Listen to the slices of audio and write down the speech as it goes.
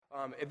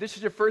If this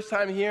is your first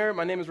time here,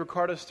 my name is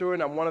Ricardo Stewart,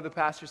 and I'm one of the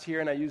pastors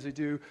here, and I usually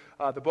do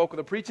the bulk of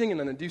the preaching, and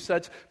then I do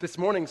such this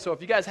morning. So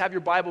if you guys have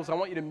your Bibles, I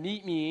want you to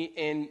meet me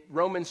in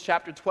Romans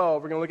chapter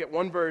 12. We're going to look at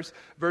one verse,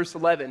 verse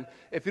 11.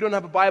 If you don't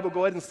have a Bible,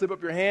 go ahead and slip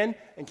up your hand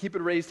and keep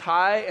it raised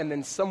high, and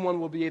then someone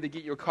will be able to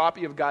get you a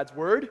copy of God's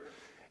Word.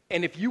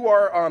 And if you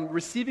are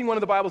receiving one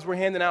of the Bibles we're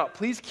handing out,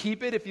 please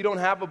keep it. If you don't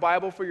have a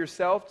Bible for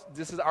yourself,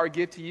 this is our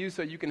gift to you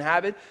so you can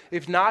have it.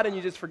 If not, and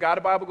you just forgot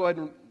a Bible, go ahead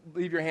and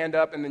leave your hand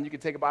up, and then you can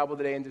take a Bible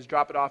today and just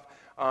drop it off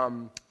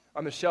on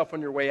the shelf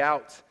on your way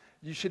out.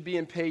 You should be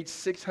in page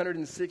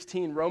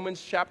 616,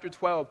 Romans chapter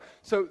 12.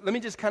 So let me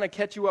just kind of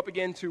catch you up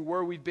again to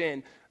where we've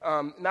been.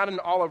 Not in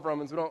all of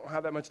Romans, we don't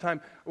have that much time,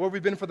 where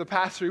we've been for the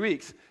past 3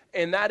 weeks.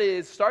 And that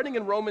is, starting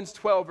in Romans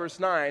 12, verse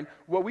 9,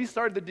 what we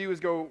started to do is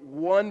go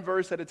one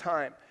verse at a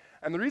time.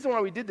 And the reason why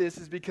we did this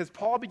is because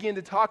Paul began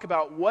to talk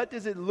about what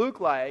does it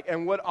look like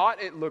and what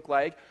ought it look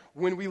like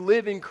when we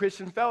live in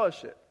Christian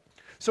fellowship.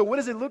 So what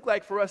does it look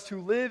like for us to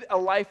live a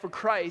life for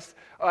Christ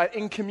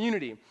in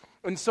community?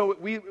 And so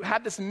we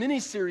had this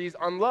mini-series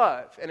on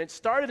love. And it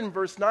started in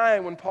verse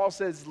 9 when Paul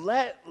says,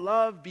 let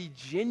love be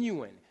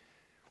genuine,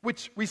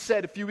 which we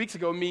said a few weeks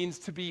ago means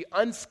to be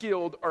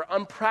unskilled or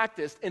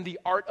unpracticed in the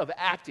art of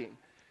acting.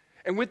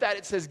 And with that,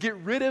 it says, get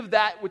rid of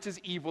that which is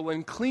evil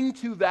and cling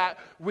to that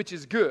which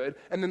is good.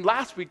 And then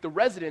last week, the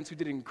residents who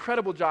did an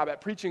incredible job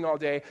at preaching all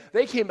day,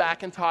 they came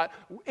back and taught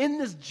in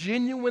this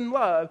genuine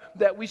love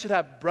that we should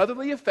have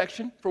brotherly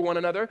affection for one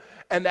another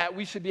and that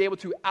we should be able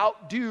to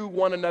outdo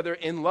one another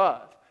in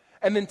love.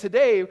 And then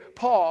today,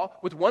 Paul,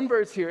 with one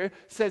verse here,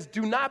 says,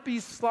 do not be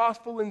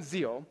slothful in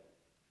zeal,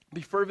 be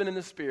fervent in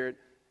the Spirit,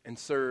 and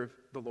serve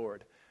the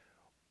Lord.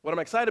 What I'm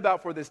excited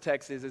about for this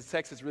text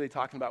is really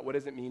talking about what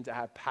does it mean to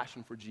have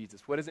passion for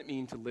Jesus? What does it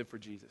mean to live for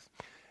Jesus?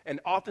 And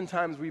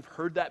oftentimes we've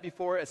heard that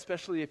before,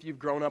 especially if you've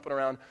grown up and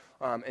around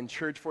in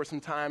church for some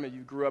time, or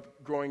you grew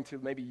up going to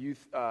maybe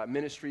youth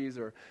ministries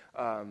or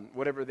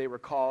whatever they were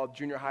called,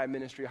 junior high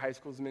ministry, high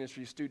school's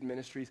ministry, student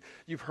ministries.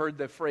 You've heard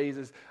the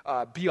phrases,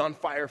 be on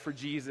fire for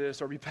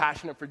Jesus or be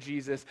passionate for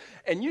Jesus.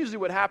 And usually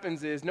what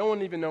happens is no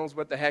one even knows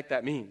what the heck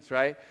that means,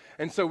 right?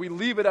 And so we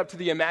leave it up to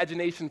the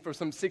imagination for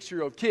some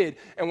 6-year-old kid.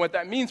 And what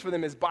that means for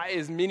them is buy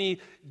as many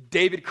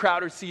David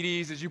Crowder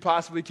CDs as you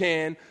possibly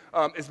can,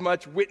 as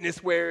much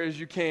witness wear as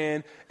you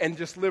can, and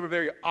just live a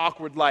very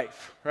awkward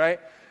life, right?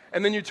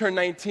 And then you turn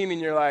 19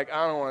 and you're like,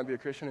 I don't want to be a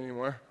Christian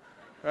anymore,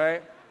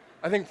 right?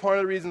 I think part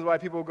of the reasons why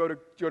people go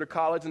to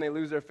college and they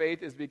lose their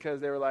faith is because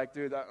they were like,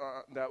 dude,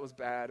 that was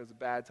bad. It was a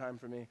bad time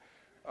for me.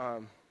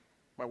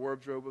 My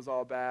wardrobe was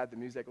all bad. The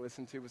music I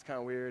listened to was kind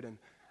of weird, and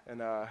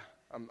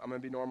I'm going to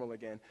be normal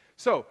again.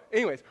 So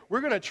anyways,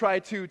 we're going to try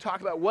to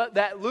talk about what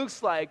that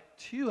looks like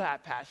to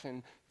have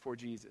passion for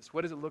Jesus.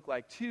 What does it look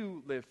like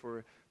to live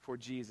for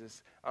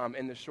Jesus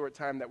in the short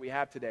time that we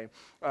have today?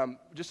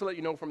 Just to let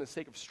you know from the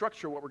sake of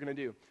structure what we're going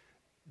to do.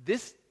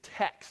 This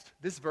text,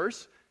 this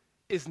verse,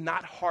 is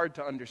not hard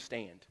to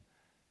understand.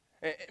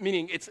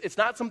 Meaning, it's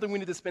not something we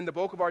need to spend the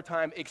bulk of our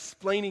time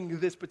explaining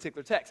this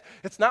particular text.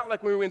 It's not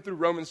like when we went through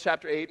Romans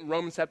chapter 8 and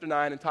Romans chapter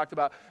 9 and talked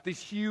about these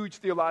huge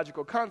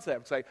theological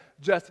concepts like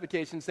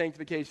justification,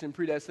 sanctification,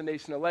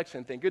 predestination,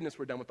 election. Thank goodness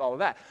we're done with all of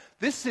that.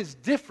 This is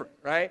different,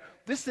 right?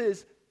 This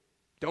is,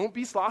 don't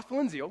be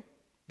slothful in zeal,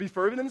 be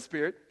fervent in the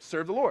Spirit,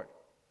 serve the Lord.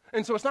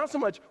 And so it's not so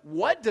much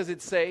what does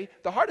it say.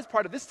 The hardest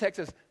part of this text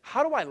is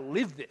how do I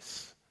live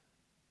this?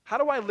 How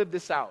do I live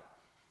this out?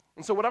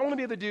 And so what I want to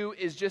be able to do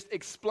is just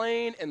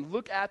explain and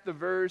look at the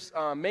verse,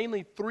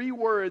 mainly 3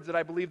 words that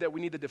I believe that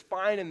we need to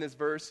define in this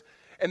verse,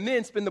 and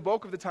then spend the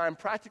bulk of the time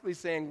practically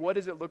saying, what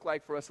does it look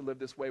like for us to live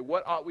this way?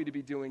 What ought we to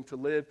be doing to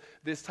live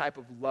this type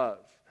of love,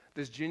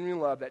 this genuine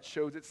love that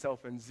shows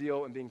itself in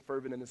zeal and being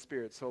fervent in the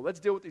Spirit? So let's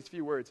deal with these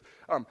few words.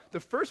 The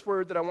first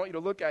word that I want you to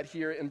look at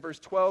here in verse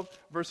 12,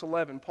 verse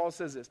 11, Paul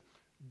says this,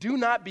 do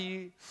not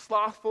be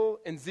slothful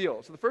in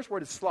zeal. So the first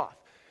word is sloth.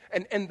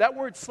 And that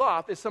word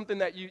sloth is something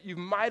that you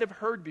might have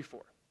heard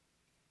before.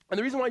 And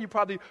the reason why you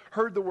probably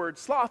heard the word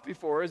sloth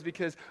before is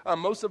because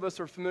most of us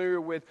are familiar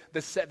with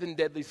the 7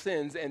 deadly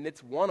sins, and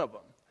it's one of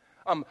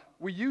them.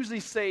 We usually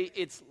say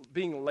it's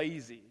being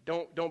lazy.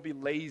 Don't be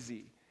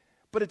lazy.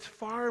 But it's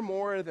far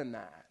more than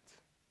that.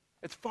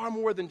 It's far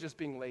more than just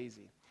being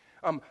lazy.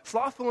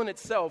 Slothful in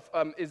itself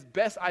is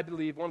best, I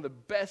believe, one of the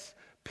best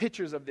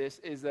pictures of this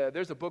is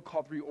there's a book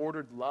called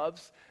Reordered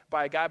Loves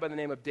by a guy by the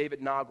name of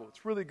David Nagel.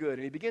 It's really good,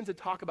 and he begins to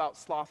talk about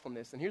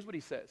slothfulness, and here's what he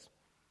says.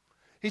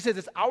 He says,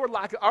 it's our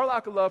lack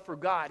of love for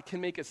God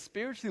can make us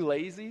spiritually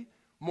lazy,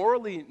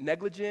 morally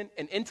negligent,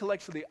 and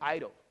intellectually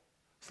idle.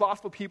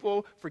 Slothful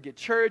people forget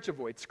church,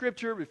 avoid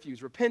scripture,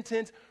 refuse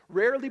repentance,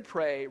 rarely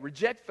pray,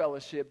 reject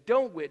fellowship,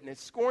 don't witness,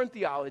 scorn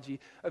theology,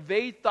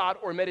 evade thought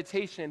or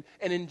meditation,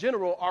 and in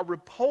general are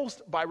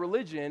repulsed by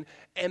religion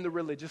and the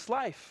religious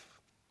life.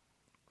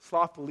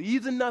 Sloth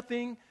believes in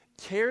nothing,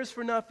 cares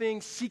for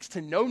nothing, seeks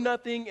to know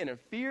nothing,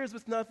 interferes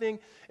with nothing,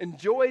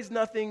 enjoys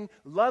nothing,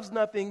 loves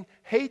nothing,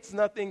 hates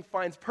nothing,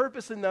 finds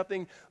purpose in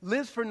nothing,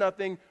 lives for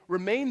nothing,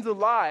 remains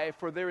alive,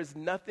 for there is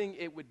nothing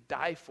it would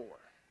die for.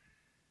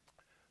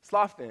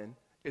 Sloth, then,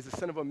 is a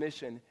sin of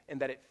omission in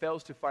that it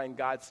fails to find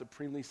God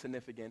supremely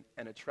significant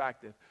and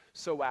attractive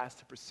so as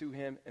to pursue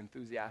him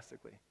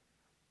enthusiastically.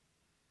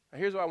 Now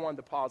here's where I wanted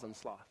to pause on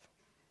sloth.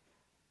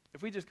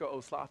 If we just go,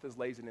 oh, sloth is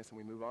laziness, and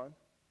we move on,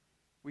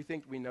 we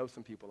think we know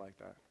some people like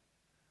that.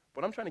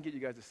 What I'm trying to get you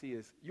guys to see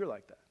is you're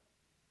like that.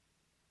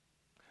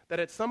 That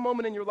at some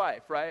moment in your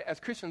life, right, as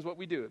Christians, what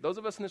we do, those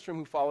of us in this room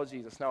who follow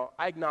Jesus. Now,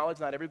 I acknowledge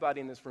not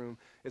everybody in this room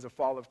is a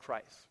follower of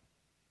Christ.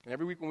 And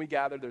every week when we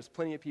gather, there's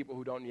plenty of people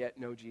who don't yet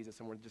know Jesus,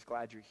 and we're just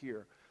glad you're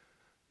here.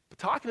 But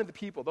talking to the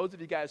people, those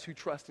of you guys who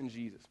trust in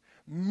Jesus,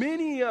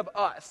 many of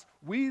us,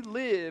 we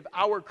live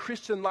our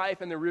Christian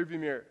life in the rearview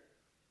mirror.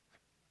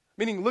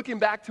 Meaning looking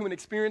back to an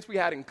experience we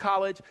had in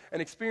college, an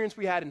experience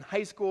we had in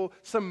high school,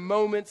 some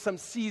moment, some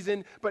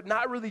season, but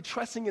not really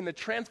trusting in the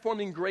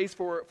transforming grace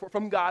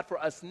from God for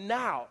us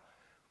now.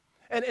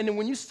 And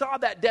when you saw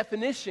that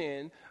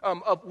definition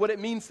of what it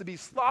means to be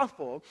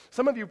slothful,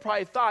 some of you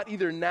probably thought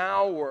either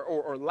now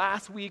or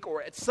last week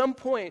or at some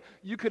point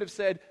you could have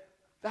said,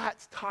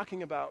 that's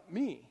talking about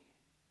me.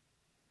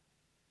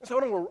 So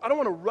I don't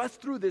want to rush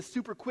through this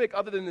super quick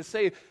other than to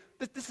say,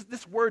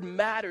 this word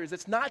matters.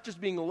 It's not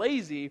just being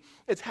lazy,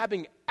 it's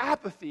having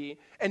apathy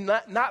and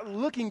not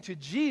looking to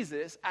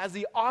Jesus as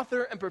the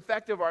author and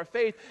perfecter of our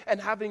faith and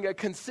having a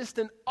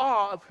consistent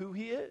awe of who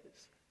he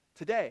is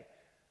today.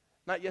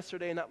 Not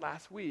yesterday, not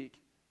last week,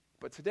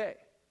 but today.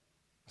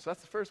 So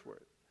that's the first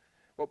word.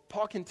 Well,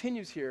 Paul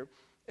continues here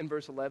in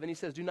verse 11. He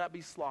says, do not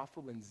be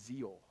slothful in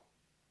zeal.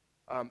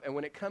 And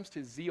when it comes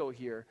to zeal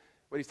here,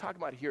 what he's talking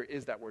about here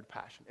is that word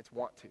passion. It's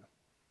want to.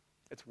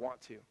 It's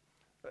want to.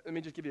 Let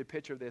me just give you a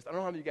picture of this. I don't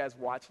know how many of you guys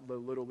watch the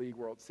Little League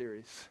World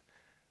Series.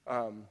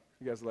 You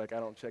guys are like, I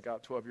don't check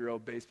out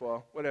 12-year-old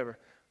baseball. Whatever.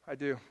 I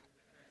do.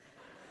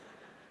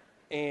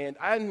 And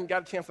I hadn't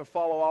got a chance to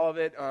follow all of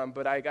it,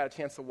 but I got a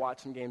chance to watch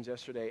some games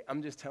yesterday.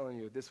 I'm just telling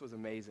you, this was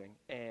amazing.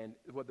 And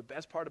what the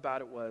best part about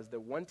it was that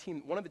one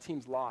of the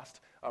teams lost,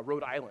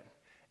 Rhode Island.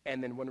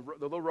 And then when the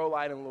little Rhode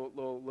Island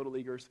little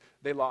leaguers,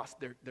 they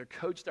lost, their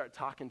coach started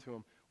talking to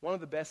them. One of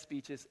the best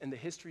speeches in the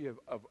history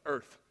of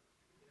Earth,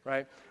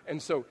 right?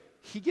 And so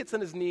he gets on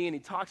his knee and he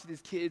talks to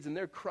these kids and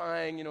they're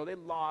crying. You know, they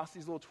lost,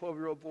 these little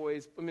 12-year-old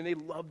boys. I mean, they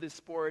love this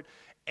sport.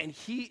 And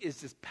he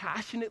is just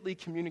passionately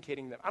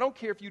communicating them. I don't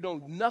care if you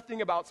know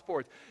nothing about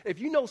sports. If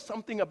you know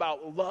something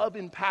about love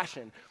and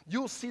passion,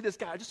 you'll see this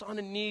guy just on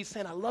the knees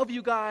saying, I love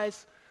you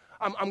guys.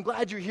 I'm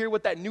glad you're here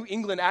with that New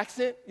England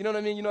accent. You know what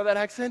I mean? You know that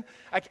accent?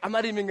 I'm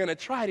not even going to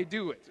try to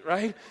do it,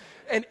 right?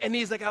 And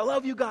he's like, I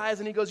love you guys.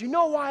 And he goes, you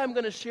know why I'm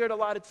going to shed a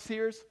lot of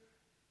tears?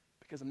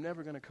 Because I'm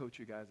never going to coach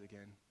you guys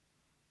again.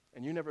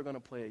 And you're never going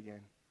to play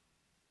again.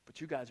 But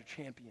you guys are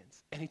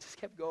champions. And he just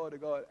kept going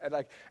and going.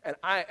 And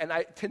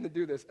I tend to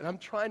do this. And I'm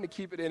trying to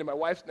keep it in. And my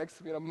wife's next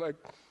to me. And I'm like.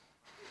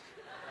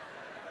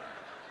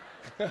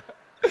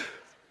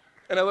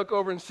 And I look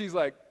over and she's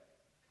like.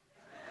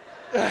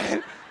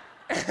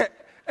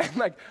 and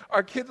like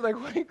our kids are like,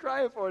 what are you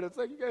crying for? And it's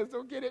like, you guys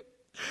don't get it.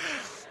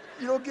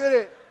 You don't get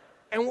it.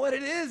 And what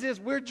it is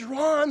we're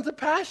drawn to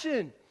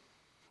passion.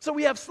 So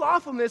we have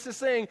slothfulness as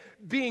saying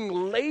being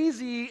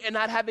lazy and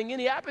not having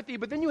any apathy,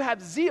 but then you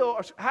have zeal,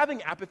 or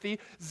having apathy.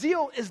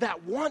 Zeal is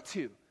that want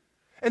to.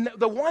 And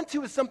the want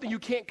to is something you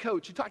can't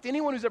coach. You talk to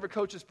anyone who's ever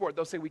coached a sport,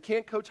 they'll say we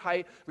can't coach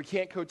height, we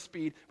can't coach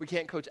speed, we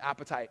can't coach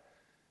appetite.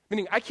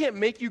 Meaning I can't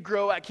make you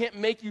grow, I can't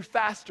make you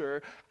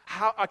faster,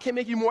 I can't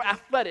make you more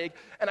athletic,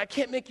 and I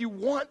can't make you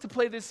want to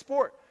play this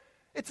sport.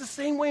 It's the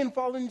same way in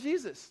following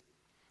Jesus.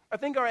 I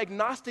think our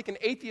agnostic and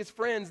atheist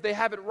friends, they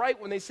have it right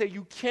when they say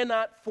you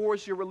cannot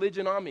force your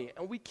religion on me.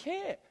 And we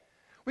can't.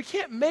 We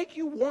can't make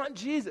you want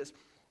Jesus.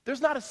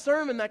 There's not a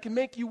sermon that can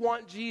make you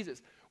want Jesus.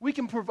 We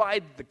can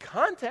provide the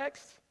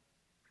context.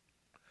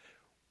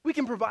 We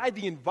can provide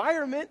the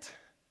environment.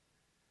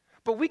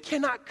 But we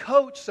cannot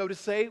coach, so to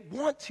say,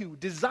 want to,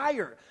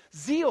 desire,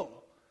 zeal.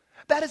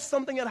 That is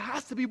something that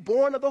has to be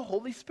born of the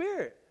Holy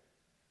Spirit.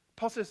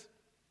 Paul says,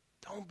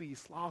 don't be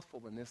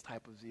slothful in this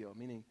type of zeal,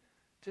 meaning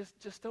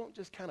just don't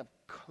just kind of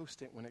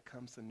coast it when it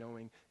comes to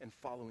knowing and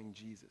following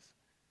Jesus.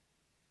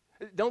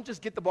 Don't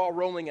just get the ball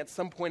rolling at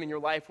some point in your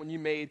life when you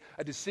made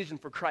a decision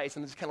for Christ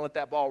and just kind of let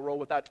that ball roll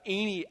without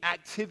any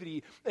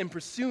activity in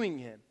pursuing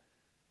him.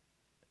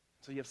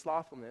 So you have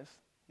slothfulness,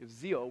 you have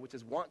zeal, which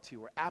is want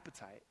to or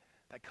appetite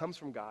that comes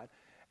from God.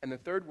 And the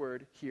third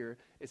word here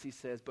is he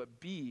says, but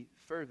be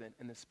fervent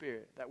in the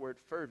Spirit. That word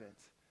fervent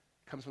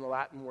comes from the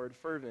Latin word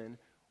fervent,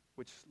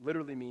 which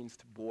literally means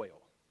to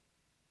boil.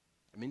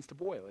 It means to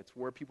boil. It's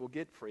where people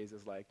get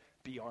phrases like,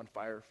 be on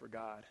fire for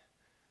God.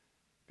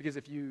 Because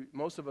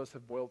most of us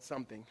have boiled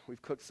something.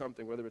 We've cooked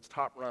something, whether it's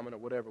top ramen or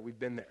whatever. We've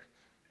been there,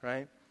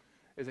 right?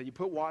 Is that you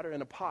put water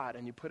in a pot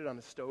and you put it on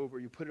a stove or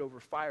you put it over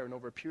fire, and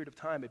over a period of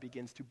time it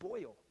begins to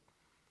boil.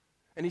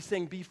 And he's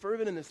saying, be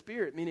fervent in the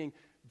Spirit, meaning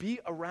be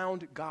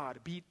around God,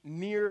 be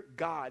near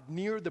God,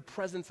 near the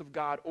presence of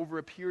God over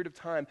a period of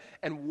time,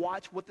 and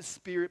watch what the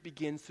Spirit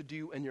begins to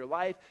do in your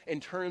life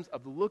in terms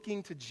of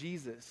looking to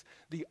Jesus,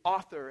 the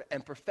author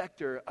and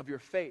perfecter of your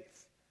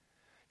faith.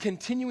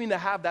 continuing to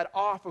have that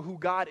awe for who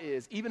God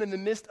is, even in the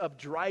midst of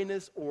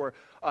dryness or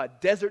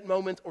desert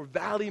moments or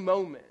valley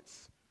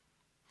moments.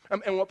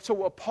 So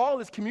what Paul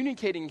is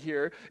communicating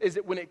here is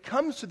that when it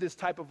comes to this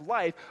type of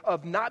life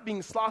of not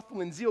being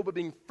slothful in zeal, but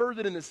being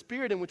fervent in the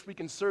spirit in which we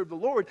can serve the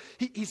Lord,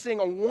 he's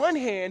saying on one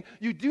hand,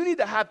 you do need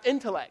to have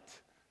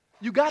intellect.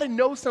 You got to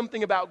know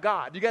something about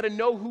God. You got to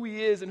know who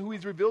he is and who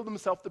he's revealed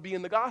himself to be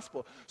in the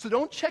gospel. So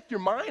don't check your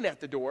mind at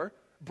the door.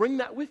 Bring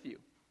that with you.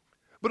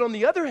 But on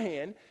the other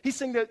hand, he's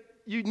saying that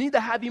you need to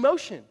have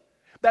emotion.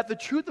 That the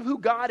truth of who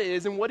God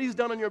is and what he's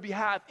done on your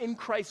behalf in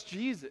Christ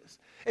Jesus,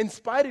 in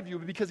spite of you,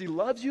 because he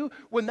loves you,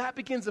 when that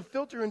begins to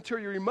filter into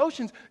your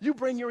emotions, you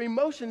bring your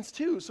emotions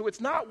too. So it's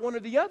not one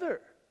or the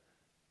other.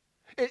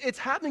 It's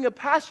having a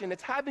passion.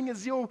 It's having a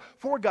zeal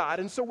for God.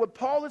 And so what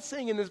Paul is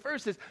saying in this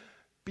verse is,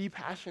 be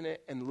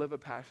passionate and live a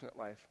passionate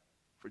life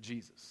for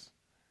Jesus.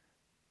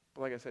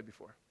 But like I said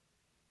before,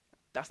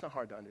 that's not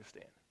hard to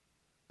understand.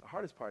 The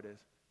hardest part is,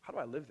 how do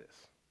I live this?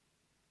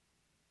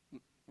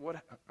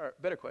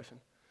 Better question.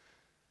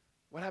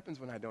 What happens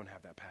when I don't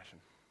have that passion?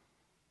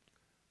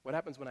 What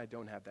happens when I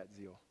don't have that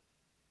zeal?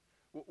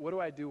 What do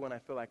I do when I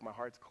feel like my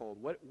heart's cold?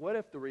 What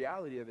if the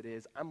reality of it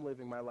is I'm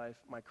living my life,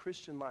 my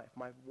Christian life,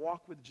 my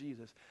walk with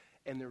Jesus,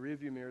 and the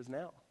rearview mirror is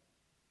now?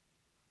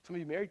 Some of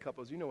you married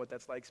couples, you know what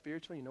that's like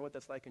spiritually. You know what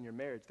that's like in your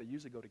marriage. They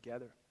usually go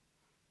together.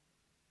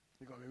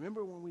 You're going,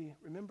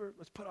 remember,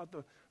 let's put out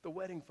the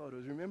wedding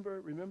photos.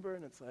 Remember?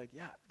 And it's like,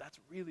 yeah, that's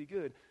really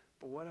good.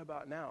 But what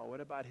about now? What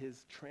about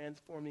his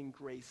transforming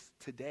grace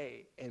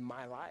today in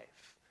my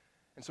life?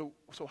 And so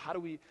how do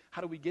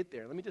we get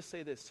there? Let me just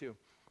say this too.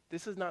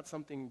 This is not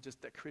something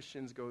just that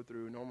Christians go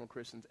through, normal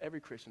Christians,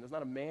 every Christian. There's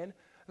not a man,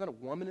 there's not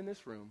a woman in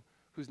this room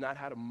who's not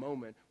had a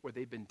moment where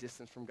they've been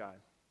distanced from God.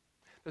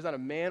 There's not a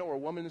man or a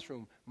woman in this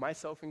room,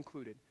 myself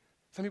included.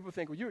 Some people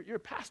think, well, you're a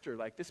pastor,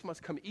 like this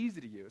must come easy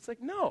to you. It's like,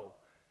 no.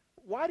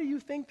 Why do you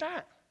think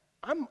that?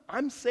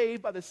 I'm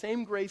saved by the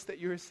same grace that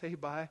you're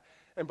saved by,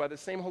 and by the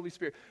same Holy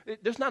Spirit.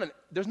 There's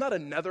not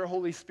another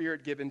Holy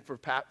Spirit given for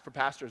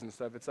pastors and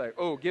stuff. It's like,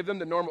 oh, give them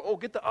the normal. Oh,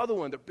 get the other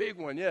one, the big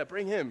one. Yeah,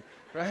 bring him,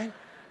 right?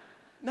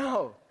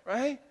 No,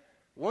 right?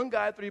 One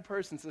God, three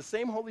persons, the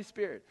same Holy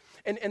Spirit.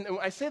 And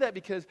I say that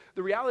because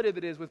the reality of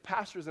it is with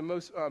pastors and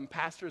most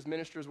pastors,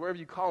 ministers, wherever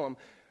you call them,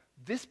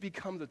 this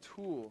becomes a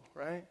tool,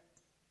 right?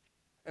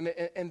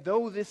 And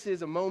though this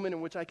is a moment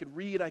in which I could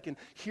read, I can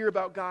hear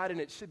about God, and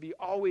it should be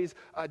always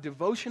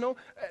devotional,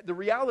 the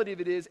reality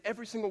of it is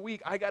every single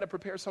week I got to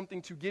prepare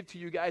something to give to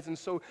you guys. And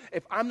so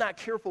if I'm not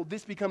careful,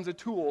 this becomes a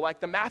tool.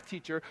 Like the math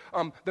teacher,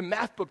 the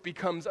math book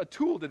becomes a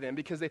tool to them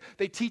because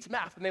they teach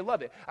math and they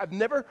love it. I've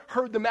never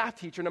heard the math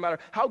teacher, no matter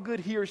how good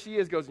he or she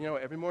is, goes,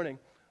 every morning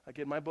I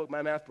get my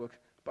math book,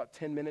 about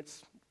 10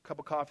 minutes, cup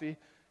of coffee,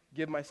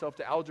 give myself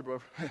to algebra.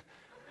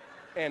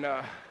 And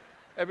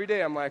every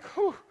day I'm like,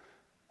 whew,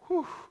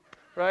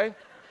 right?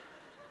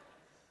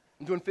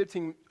 I'm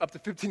doing up to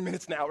 15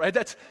 minutes now, right?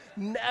 That's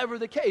never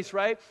the case,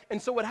 right?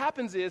 And so what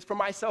happens is, for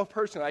myself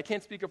personally, I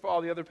can't speak for all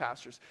the other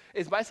pastors,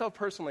 is myself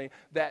personally,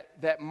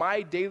 that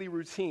my daily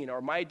routine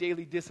or my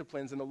daily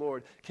disciplines in the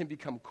Lord can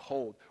become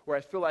cold, where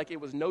I feel like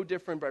it was no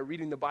different by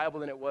reading the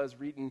Bible than it was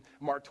reading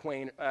Mark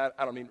Twain. I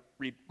don't mean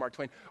read Mark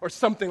Twain, or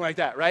something like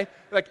that, right?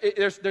 Like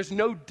there's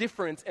no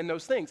difference in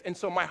those things. And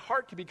so my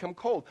heart can become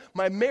cold.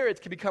 My marriage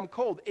can become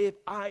cold if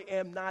I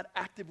am not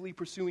actively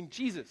pursuing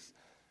Jesus.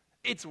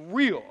 It's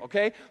real,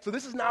 okay? So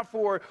this is not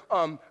for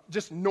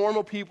just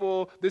normal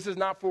people. This is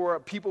not for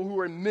people who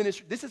are in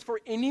ministry. This is for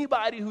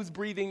anybody who's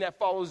breathing that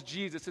follows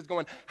Jesus. Is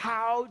going,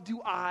 how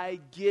do I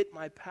get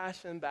my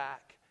passion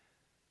back?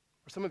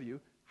 For some of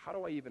you, how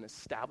do I even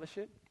establish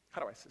it?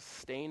 How do I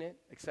sustain it,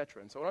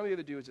 etc.? And so what I'm going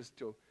to do is just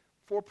do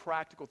 4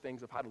 practical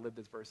things of how to live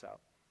this verse out,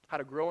 how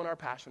to grow in our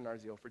passion and our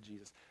zeal for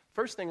Jesus.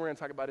 First thing we're going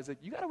to talk about is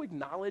that you got to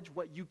acknowledge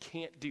what you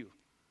can't do.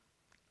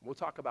 We'll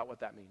talk about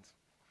what that means.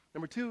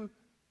 Number 2,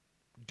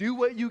 do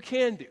what you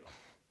can do.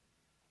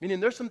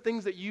 Meaning there's some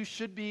things that you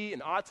should be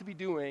and ought to be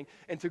doing,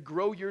 and to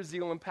grow your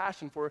zeal and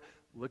passion for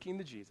looking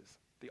to Jesus,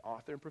 the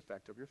author and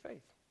perfecter of your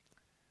faith.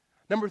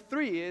 Number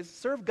 3 is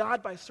serve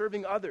God by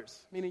serving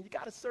others. Meaning you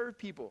got to serve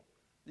people.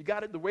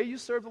 The way you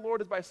serve the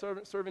Lord is by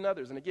serving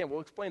others. And again, we'll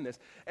explain this.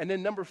 And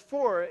then number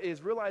 4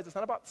 is realize it's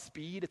not about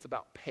speed, it's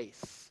about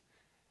pace.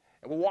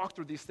 And we'll walk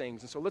through these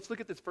things. And so let's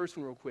look at this first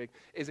one real quick,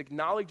 is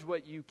acknowledge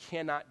what you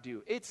cannot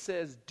do. It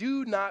says,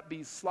 do not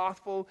be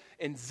slothful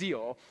in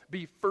zeal,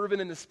 be fervent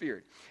in the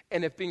Spirit.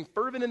 And if being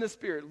fervent in the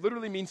Spirit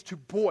literally means to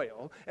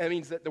boil, and it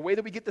means that the way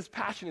that we get this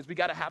passion is we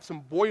got to have some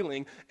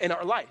boiling in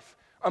our life.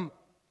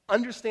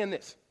 Understand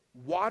this.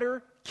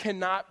 Water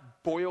cannot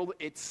boil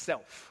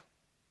itself.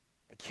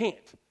 It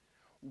can't.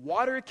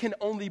 Water can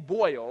only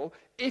boil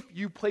if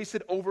you place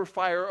it over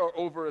fire or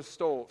over a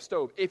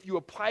stove. If you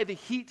apply the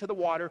heat to the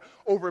water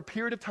over a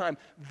period of time,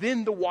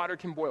 then the water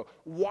can boil.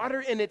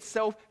 Water in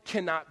itself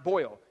cannot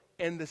boil.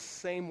 In the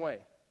same way,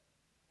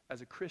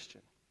 as a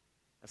Christian,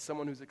 as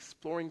someone who's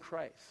exploring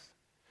Christ,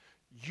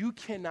 you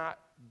cannot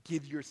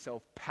give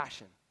yourself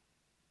passion.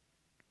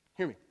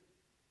 Hear me.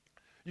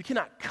 You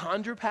cannot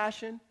conjure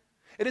passion.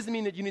 It doesn't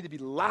mean that you need to be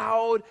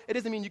loud. It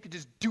doesn't mean you could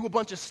just do a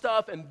bunch of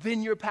stuff and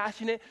then you're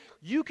passionate.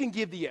 You can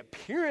give the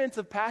appearance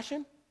of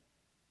passion.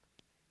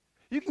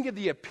 You can give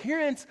the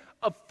appearance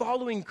of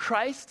following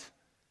Christ,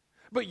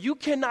 but you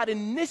cannot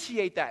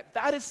initiate that.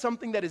 That is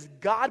something that is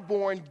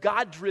God-born,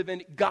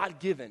 God-driven,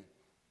 God-given.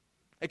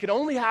 It can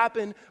only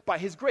happen by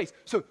His grace.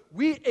 So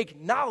we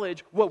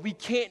acknowledge what we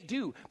can't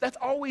do. That's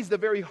always the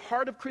very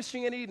heart of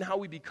Christianity and how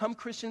we become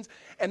Christians,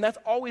 and that's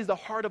always the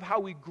heart of how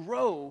we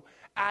grow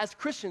as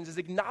Christians, is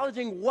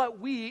acknowledging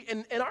what we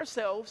in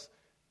ourselves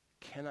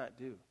cannot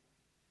do.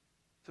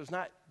 So it's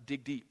not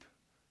dig deep.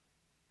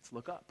 It's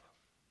look up.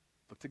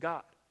 Look to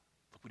God.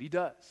 Look what He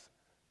does.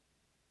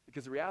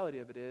 Because the reality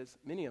of it is,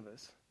 many of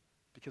us,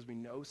 because we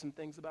know some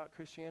things about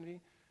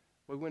Christianity,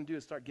 what we want to do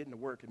is start getting to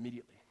work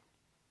immediately.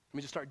 Let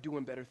me just start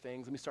doing better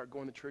things. Let me start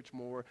going to church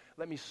more.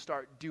 Let me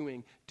start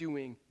doing,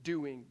 and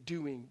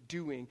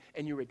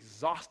you're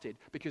exhausted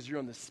because you're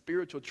on the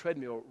spiritual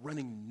treadmill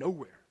running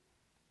nowhere,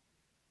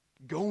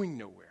 going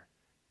nowhere,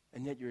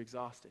 and yet you're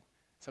exhausted.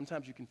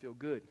 Sometimes you can feel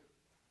good,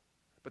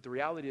 but the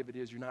reality of it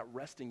is you're not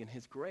resting in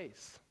His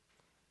grace.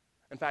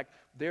 In fact,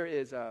 there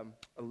is a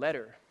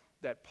letter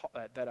that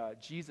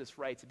Jesus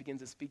writes. He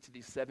begins to speak to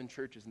these 7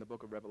 churches in the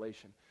book of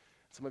Revelation.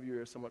 Some of you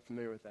are somewhat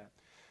familiar with that.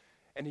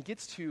 And he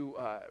gets to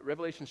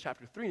Revelation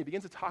chapter 3, and he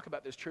begins to talk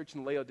about this church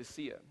in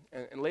Laodicea.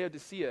 And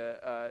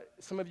Laodicea,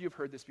 some of you have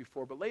heard this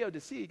before, but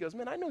Laodicea, he goes,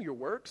 man, I know your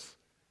works.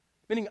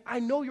 Meaning,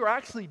 I know you're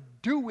actually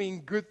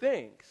doing good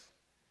things.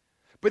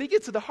 But he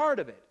gets to the heart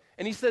of it,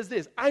 and he says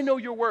this, I know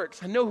your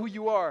works. I know who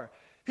you are.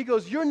 He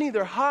goes, you're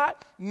neither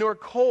hot nor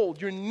cold.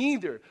 You're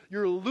neither.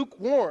 You're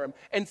lukewarm.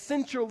 And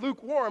since you're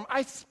lukewarm,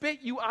 I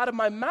spit you out of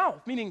my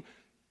mouth. Meaning,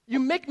 you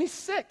make me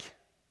sick.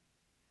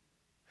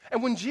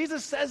 And when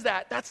Jesus says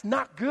that, that's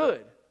not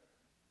good.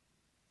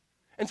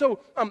 And so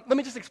let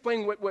me just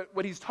explain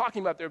what he's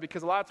talking about there,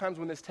 because a lot of times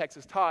when this text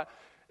is taught,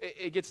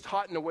 it gets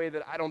taught in a way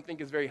that I don't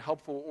think is very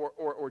helpful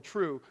or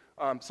true,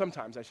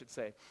 sometimes I should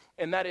say.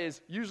 And that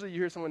is, usually you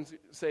hear someone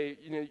say,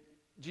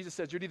 Jesus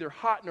says, you're neither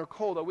hot nor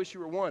cold. I wish you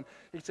were one.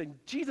 He's saying,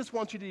 Jesus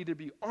wants you to either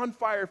be on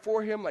fire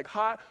for Him, like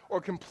hot, or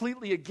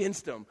completely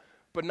against Him,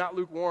 but not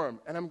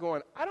lukewarm. And I'm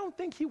going, I don't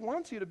think He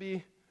wants you to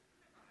be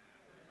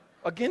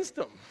against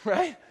Him,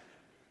 right?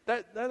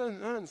 That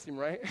doesn't seem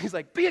right. He's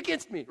like, be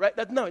against me, right?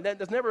 That's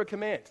never a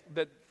command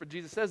for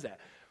Jesus says that.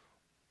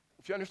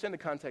 If you understand the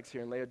context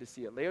here in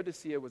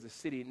Laodicea was a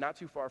city not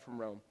too far from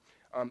Rome.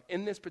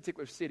 In this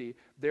particular city,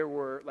 there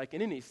were, like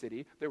in any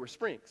city, there were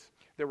springs.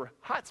 There were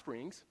hot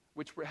springs,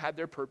 which had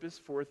their purpose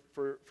for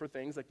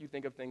things like you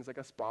think of things like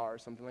a spa or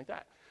something like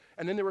that.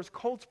 And then there was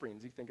cold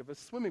springs. You think of a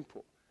swimming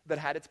pool that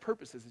had its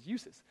purposes, its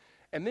uses.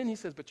 And then he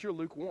says, but you're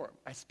lukewarm.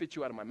 I spit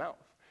you out of my mouth.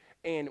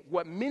 And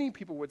what many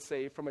people would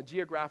say from a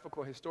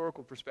geographical,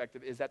 historical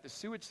perspective is that the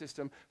sewage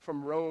system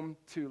from Rome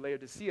to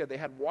Laodicea, they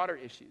had water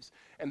issues.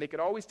 And they could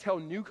always tell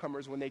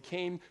newcomers when they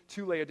came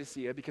to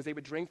Laodicea because they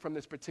would drink from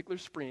this particular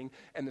spring,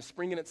 and the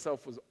spring in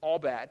itself was all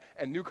bad,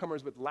 and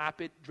newcomers would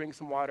lap it, drink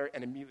some water,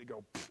 and immediately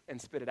go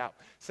and spit it out.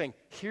 Saying,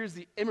 here's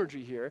the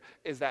imagery here,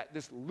 is that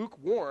this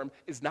lukewarm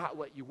is not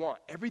what you want.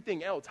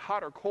 Everything else,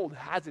 hot or cold,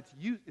 has its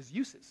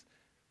uses.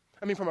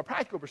 I mean, from a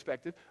practical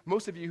perspective,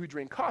 most of you who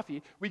drink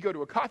coffee, we go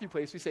to a coffee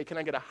place, we say, can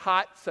I get a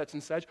hot such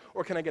and such,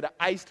 or can I get an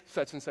iced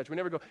such and such? We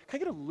never go, can I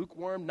get a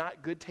lukewarm,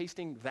 not good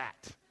tasting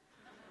that?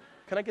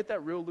 Can I get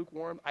that real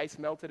lukewarm, ice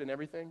melted and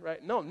everything,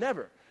 right? No,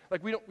 never.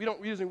 Like, we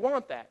don't usually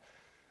want that.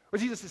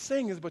 What Jesus is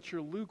saying is, but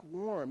you're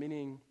lukewarm,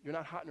 meaning you're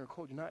not hot nor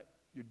cold.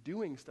 You're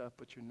doing stuff,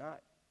 but you're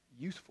not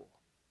useful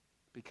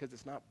because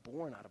it's not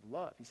born out of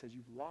love. He says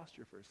you've lost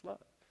your first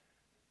love.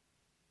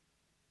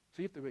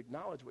 So you have to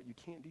acknowledge what you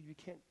can't do. You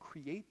can't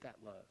create that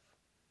love.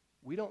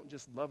 We don't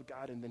just love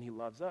God and then He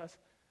loves us.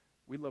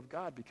 We love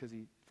God because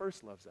He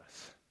first loves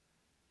us.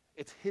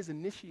 It's His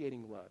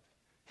initiating love,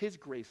 His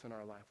grace in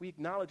our life. We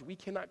acknowledge we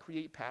cannot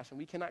create passion.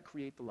 We cannot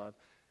create the love.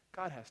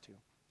 God has to,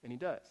 and He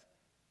does.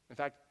 In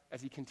fact,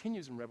 as He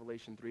continues in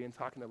Revelation 3 and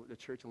talking to the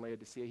church in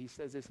Laodicea, He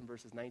says this in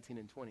verses 19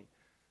 and 20.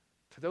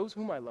 To those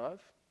whom I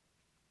love,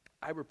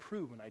 I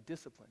reprove and I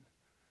discipline.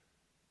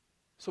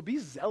 So be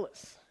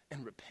zealous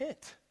and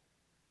repent.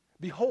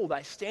 Behold,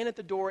 I stand at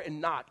the door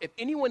and knock. If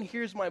anyone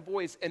hears my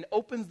voice and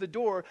opens the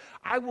door,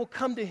 I will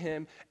come to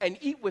him and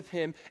eat with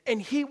him and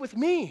he with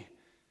me.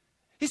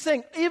 He's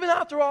saying, even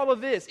after all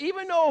of this,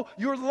 even though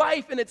your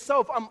life in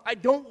itself, I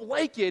don't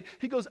like it,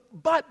 he goes,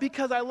 but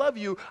because I love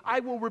you,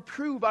 I will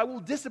reprove, I will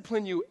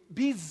discipline you.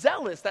 Be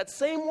zealous, that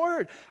same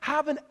word.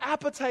 Have an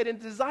appetite and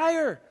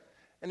desire.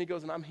 And he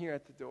goes, and I'm here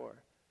at the door.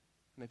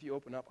 And if you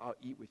open up, I'll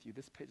eat with you.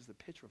 This is a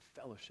picture of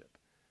fellowship.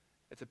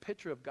 It's a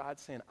picture of God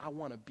saying, I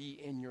want to be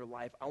in your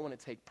life. I want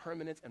to take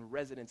permanence and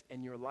residence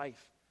in your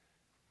life.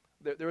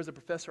 There was a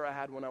professor I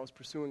had when I was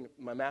pursuing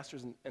my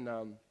master's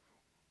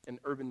in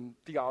urban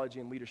theology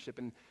and leadership.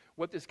 And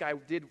what this guy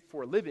did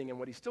for a living and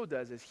what he still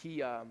does is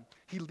he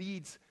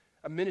leads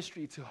a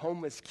ministry to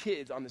homeless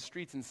kids on the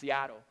streets in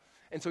Seattle.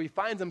 And so he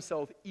finds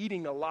himself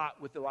eating a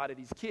lot with a lot of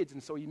these kids.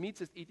 And so he meets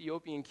this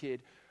Ethiopian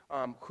kid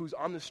who's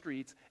on the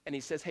streets, and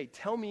he says, hey,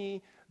 tell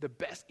me the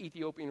best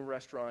Ethiopian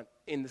restaurant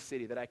in the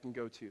city that I can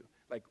go to,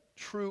 like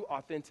true,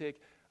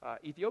 authentic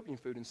Ethiopian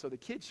food. And so the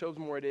kid shows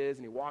him where it is,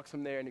 and he walks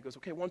him there, and he goes,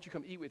 okay, why don't you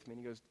come eat with me?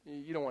 And he goes,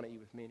 you don't want to eat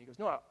with me. And he goes,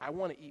 no, I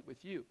want to eat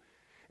with you.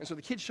 And so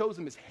the kid shows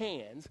him his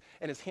hands,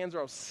 and his hands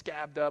are all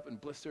scabbed up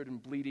and blistered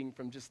and bleeding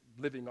from just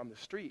living on the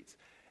streets.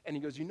 And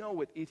he goes, you know,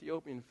 with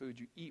Ethiopian food,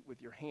 you eat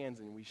with your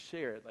hands, and we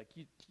share it. Like,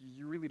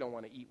 you really don't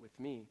want to eat with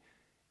me.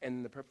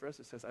 And the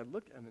professor says, I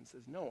look at him and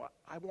says, no,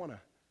 I want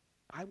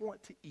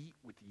to eat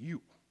with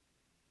you.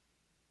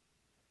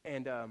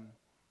 And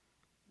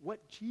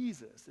what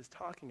Jesus is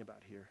talking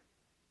about here,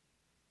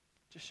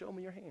 just show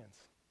me your hands.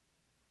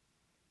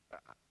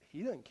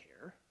 He doesn't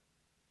care.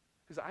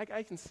 Because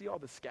I can see all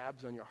the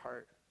scabs on your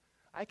heart.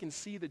 I can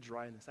see the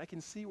dryness. I can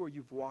see where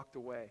you've walked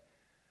away.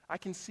 I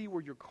can see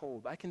where you're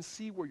cold. I can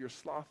see where you're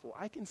slothful.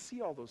 I can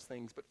see all those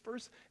things. But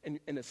first, in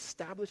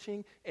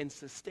establishing and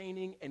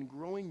sustaining and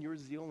growing your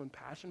zeal and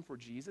passion for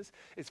Jesus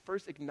is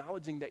first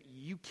acknowledging that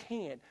you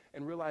can't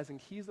and realizing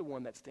he's the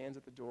one that stands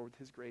at the door with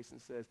his grace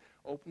and says,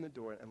 open the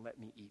door and let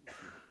me eat with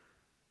you.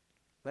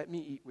 Let me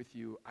eat with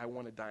you. I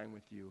want to dine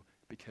with you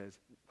because,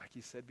 like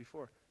he said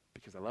before,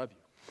 because I love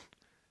you.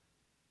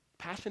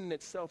 Passion in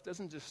itself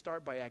doesn't just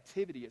start by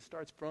activity. It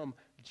starts from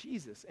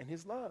Jesus and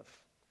his love.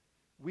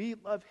 We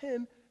love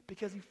him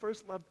because he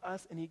first loved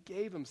us and he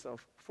gave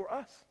himself for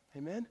us.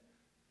 Amen?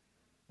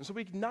 And so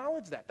we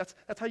acknowledge that.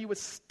 That's how you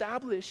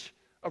establish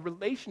a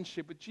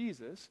relationship with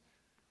Jesus.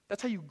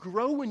 That's how you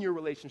grow in your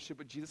relationship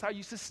with Jesus, how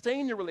you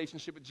sustain your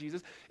relationship with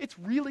Jesus. It's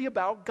really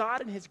about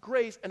God and his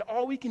grace, and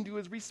all we can do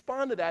is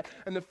respond to that.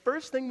 And the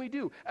first thing we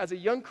do as a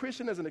young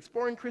Christian, as an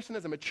exploring Christian,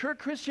 as a mature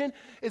Christian,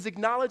 is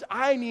acknowledge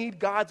I need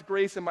God's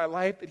grace in my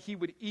life, that he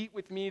would eat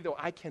with me, though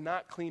I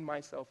cannot clean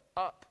myself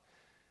up.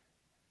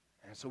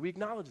 And so we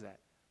acknowledge that.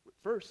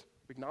 First,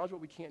 we acknowledge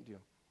what we can't do.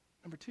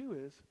 Number two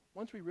is,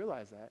 once we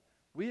realize that,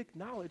 we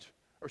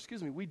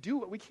do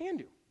what we can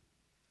do.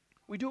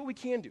 We do what we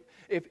can do.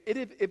 If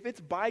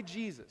it's by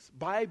Jesus,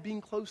 by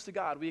being close to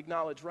God, we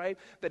acknowledge, right,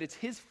 that it's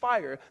his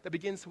fire that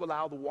begins to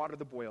allow the water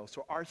to boil.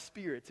 So our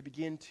spirit to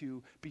begin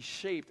to be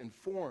shaped and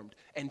formed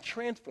and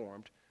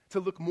transformed to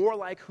look more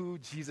like who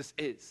Jesus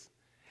is.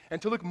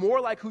 And to look more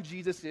like who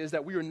Jesus is,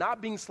 that we are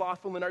not being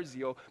slothful in our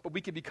zeal, but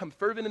we can become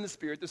fervent in the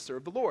spirit to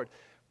serve the Lord.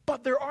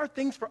 But there are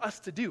things for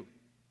us to do.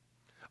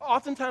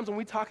 Oftentimes when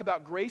we talk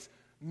about grace,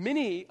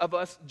 many of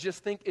us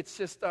just think it's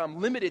just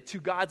limited to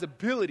God's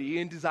ability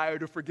and desire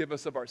to forgive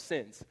us of our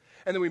sins.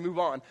 And then we move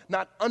on,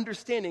 not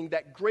understanding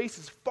that grace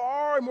is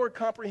far more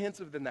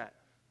comprehensive than that.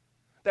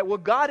 That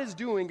what God is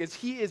doing is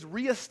he is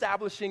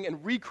reestablishing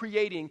and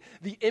recreating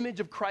the image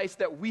of Christ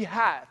that we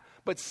have,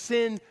 but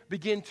sin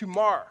began to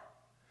mar.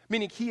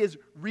 Meaning he is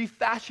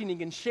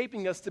refashioning and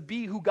shaping us to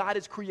be who God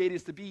has created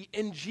us to be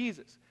in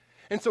Jesus.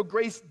 And so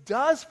grace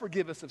does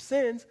forgive us of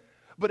sins.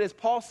 But as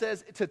Paul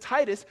says to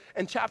Titus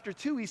in chapter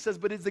 2, he says,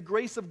 but it's the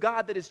grace of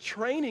God that is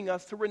training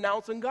us to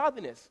renounce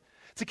ungodliness,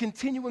 to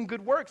continue in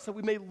good works so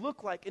we may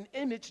look like and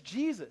image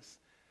Jesus.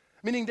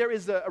 Meaning there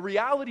is a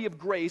reality of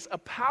grace, a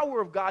power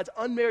of God's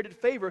unmerited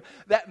favor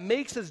that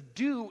makes us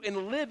do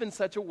and live in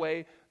such a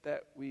way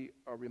that we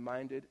are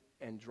reminded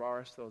and draw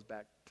ourselves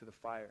back to the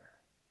fire.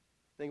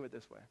 Think of it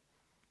this way.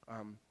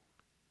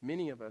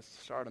 Many of us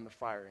start on the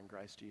fire in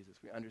Christ Jesus.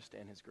 We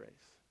understand his grace.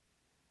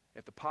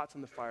 If the pot's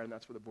on the fire, and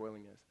that's where the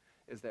boiling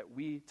is that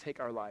we take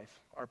our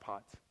life, our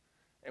pots,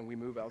 and we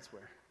move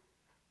elsewhere.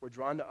 We're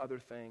drawn to other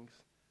things.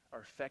 Our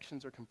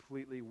affections are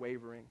completely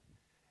wavering,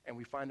 and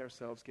we find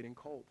ourselves getting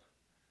cold.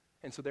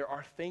 And so there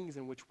are things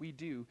in which we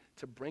do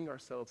to bring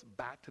ourselves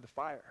back to the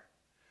fire.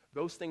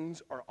 Those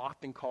things are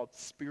often called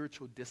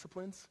spiritual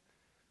disciplines,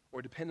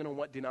 or depending on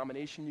what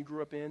denomination you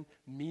grew up in,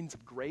 means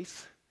of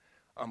grace,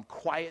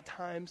 quiet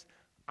times.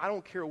 I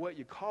don't care what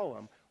you call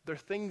them. They're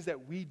things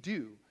that we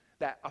do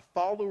that a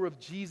follower of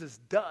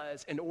Jesus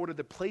does in order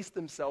to place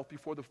themselves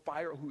before the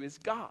fire who is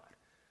God.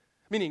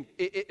 Meaning,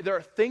 there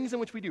are things in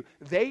which we do.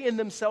 They in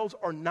themselves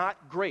are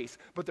not grace,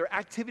 but they're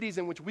activities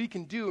in which we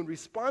can do in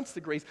response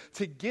to grace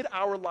to get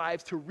our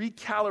lives to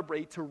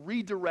recalibrate, to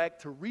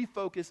redirect, to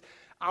refocus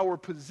our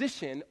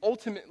position,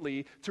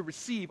 ultimately to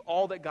receive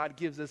all that God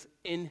gives us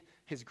in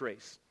his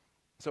grace.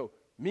 So,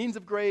 means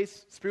of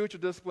grace, spiritual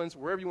disciplines,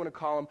 wherever you want to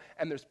call them,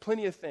 and there's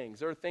plenty of things.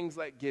 There are things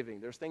like giving.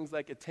 There's things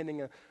like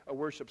attending a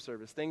worship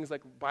service, things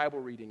like Bible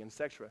reading,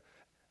 etc.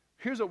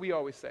 Here's what we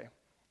always say.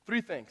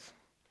 3 things.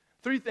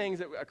 3 things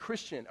that a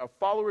Christian, a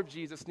follower of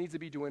Jesus, needs to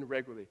be doing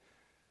regularly.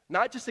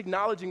 Not just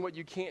acknowledging what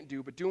you can't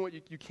do, but doing what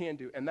you can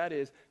do, and that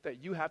is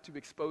that you have to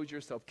expose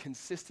yourself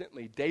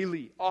consistently,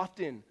 daily,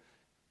 often,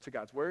 to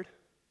God's Word.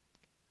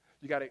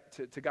 You got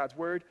to God's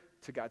Word,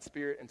 to God's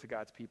Spirit, and to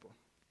God's people.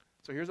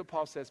 So here's what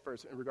Paul says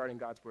first regarding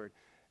God's Word.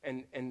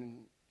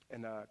 In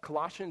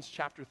Colossians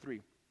chapter 3,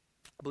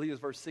 I believe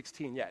it's verse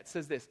 16, it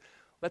says this,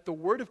 let the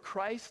word of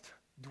Christ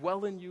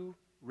dwell in you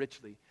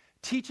richly,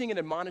 teaching and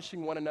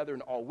admonishing one another in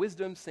all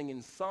wisdom,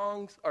 singing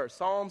psalms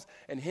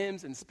and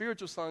hymns and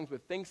spiritual songs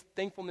with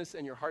thankfulness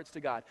in your hearts to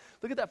God.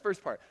 Look at that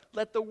first part.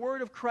 Let the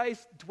word of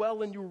Christ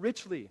dwell in you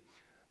richly.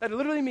 That it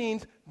literally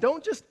means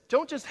don't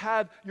just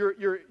have your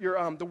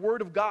the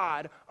Word of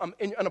God on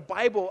a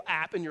Bible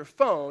app in your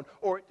phone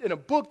or in a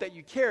book that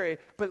you carry,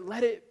 but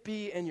let it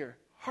be in your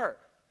heart.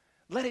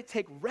 Let it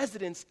take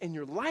residence in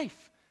your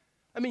life.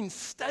 I mean,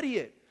 study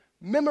it,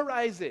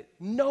 memorize it,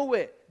 know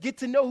it, get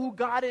to know who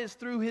God is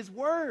through His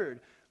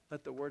Word.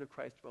 Let the Word of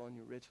Christ dwell in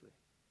you richly.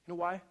 You know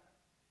why?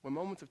 When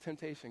moments of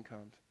temptation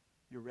comes,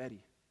 you're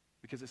ready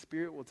because the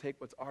Spirit will take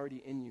what's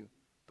already in you,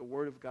 the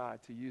Word of God,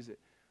 to use it.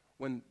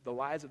 When the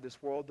lies of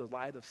this world, the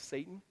lies of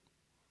Satan,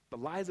 the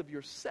lies of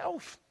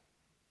yourself,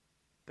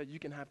 that you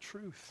can have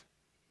truth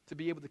to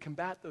be able to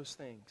combat those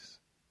things.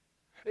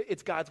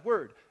 It's God's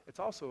Word. It's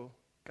also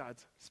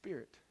God's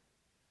Spirit.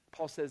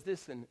 Paul says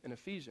this in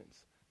Ephesians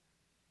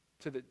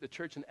to the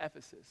church in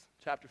Ephesus,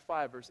 chapter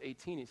 5, verse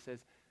 18. He says,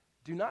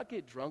 do not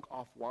get drunk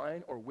off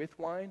wine or with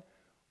wine,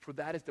 for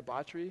that is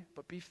debauchery,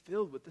 but be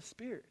filled with the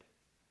Spirit.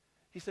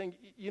 He's saying,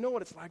 you know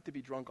what it's like to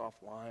be drunk off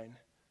wine.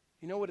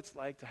 You know what it's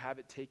like to have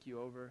it take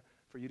you over,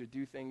 for you to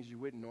do things you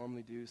wouldn't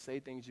normally do, say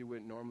things you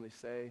wouldn't normally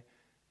say,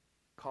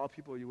 call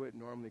people you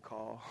wouldn't normally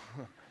call,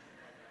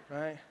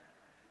 right?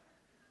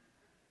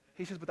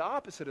 He says, but the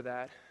opposite of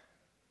that,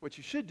 what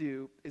you should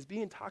do is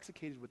be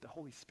intoxicated with the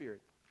Holy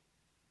Spirit.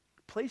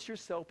 Place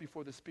yourself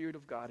before the Spirit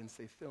of God and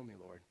say, fill me,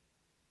 Lord.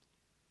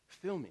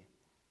 Fill me.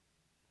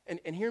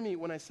 And hear me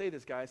when I say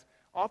this, guys.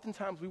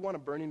 Oftentimes we want a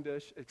burning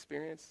bush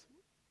experience,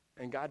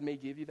 and God may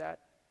give you that.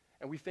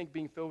 And we think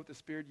being filled with the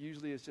Spirit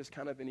usually is just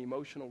kind of an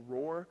emotional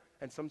roar,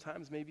 and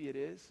sometimes maybe it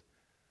is.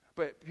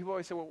 But people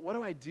always say, well, what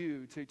do I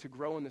do to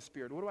grow in the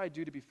Spirit? What do I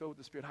do to be filled with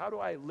the Spirit? How do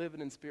I live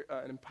an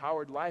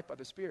empowered life by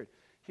the Spirit?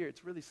 Here,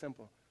 it's really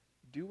simple.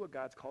 Do what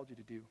God's called you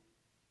to do.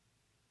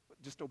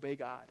 Just obey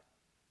God.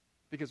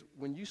 Because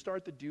when you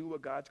start to do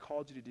what God's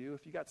called you to do,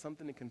 if you got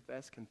something to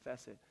confess,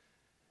 confess it.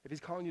 If He's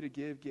calling you to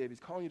give, give.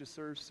 He's calling you to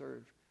serve,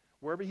 serve.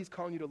 Wherever He's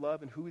calling you to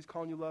love and who He's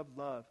calling you to love,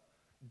 love.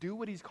 Do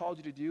what He's called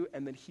you to do,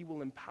 and then He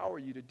will empower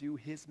you to do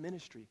His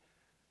ministry.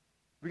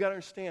 We got to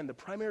understand the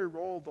primary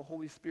role of the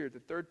Holy Spirit, the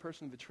third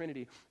person of the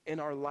Trinity, in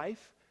our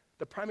life,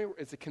 the primary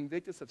is to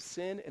convict us of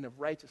sin and of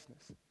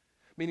righteousness.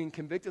 Meaning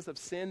convict us of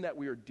sin that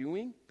we are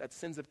doing, that's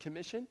sins of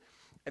commission,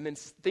 and then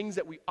things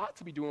that we ought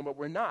to be doing but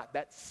we're not,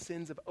 that's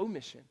sins of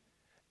omission.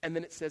 And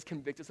then it says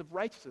convict us of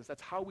righteousness.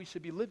 That's how we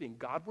should be living,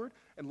 Godward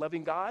and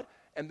loving God,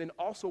 and then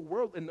also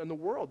in the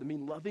world, I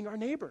mean loving our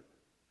neighbor.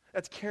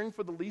 That's caring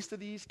for the least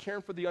of these,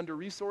 caring for the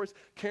under-resourced,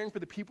 caring for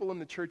the people in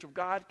the church of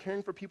God,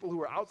 caring for people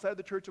who are outside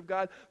the church of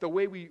God, the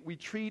way we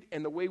treat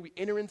and the way we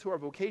enter into our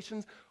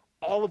vocations,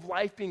 all of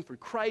life being for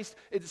Christ.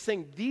 It's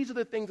saying these are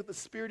the things that the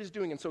Spirit is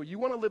doing. And so you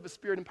want to live a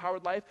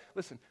Spirit-empowered life?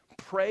 Listen,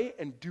 pray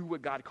and do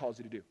what God calls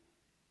you to do.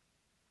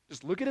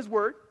 Just look at His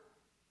Word,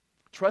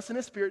 trust in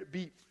His Spirit,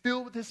 be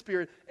filled with His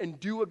Spirit, and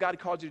do what God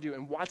calls you to do,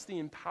 and watch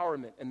the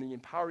empowerment and the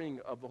empowering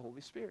of the Holy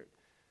Spirit.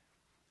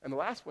 And the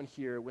last one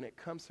here, when it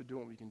comes to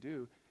doing what we can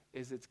do,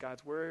 is it's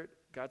God's Word,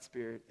 God's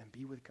Spirit, and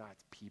be with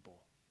God's people.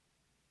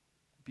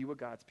 Be with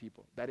God's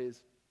people. That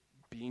is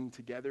being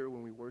together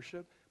when we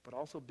worship, but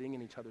also being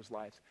in each other's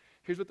lives.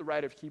 Here's what the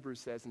writer of Hebrews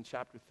says in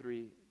chapter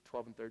 3,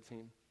 12 and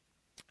 13.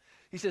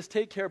 He says,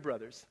 take care,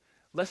 brothers,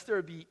 lest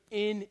there be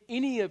in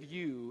any of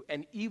you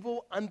an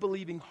evil,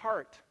 unbelieving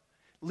heart,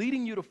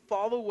 leading you to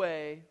fall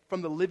away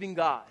from the living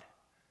God.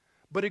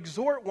 But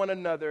exhort one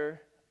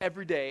another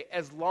every day,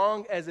 as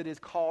long as it is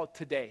called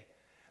today,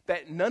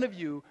 that none of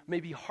you may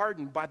be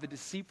hardened by the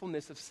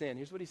deceitfulness of sin.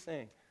 Here's what he's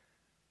saying.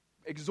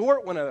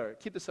 Exhort one another.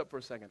 Keep this up for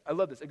a second. I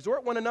love this.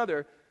 Exhort one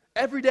another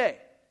every day,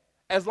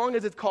 as long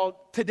as it's called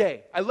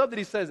today. I love that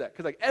he says that,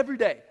 because like every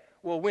day.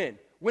 Well, when?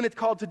 When it's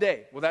called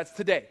today. Well, that's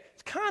today.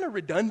 It's kind of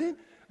redundant,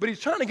 but he's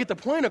trying to get the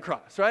point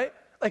across, right?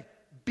 Like,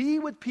 be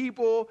with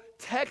people,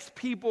 text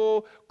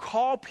people,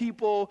 call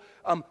people,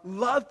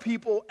 love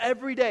people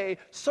every day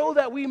so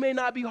that we may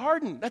not be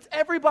hardened. That's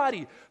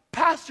everybody,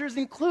 pastors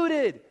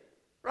included,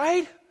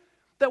 right?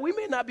 That we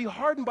may not be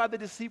hardened by the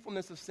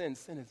deceitfulness of sin.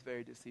 Sin is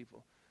very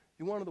deceitful.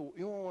 You know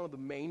one of the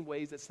main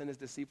ways that sin is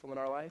deceitful in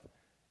our life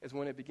is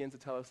when it begins to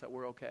tell us that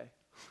we're okay.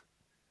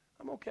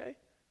 I'm okay.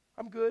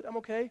 I'm good. I'm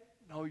okay.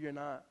 No, you're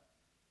not.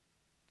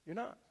 You're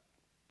not.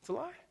 It's a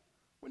lie.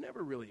 We're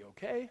never really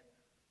okay.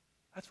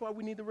 That's why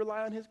we need to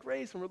rely on His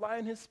grace and rely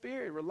on His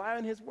Spirit, rely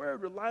on His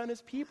Word, rely on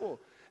His people.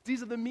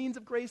 These are the means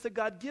of grace that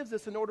God gives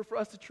us in order for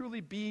us to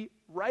truly be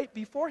right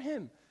before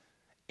Him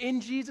in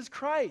Jesus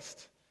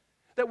Christ.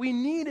 That we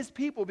need His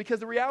people, because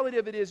the reality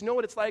of it is, you know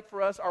what it's like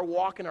for us, our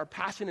walk and our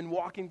passion in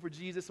walking for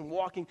Jesus and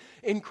walking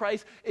in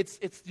Christ?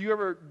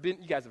 You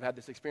guys have had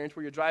this experience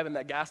where you're driving,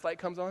 that gas light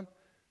comes on?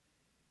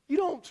 You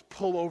don't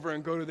pull over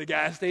and go to the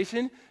gas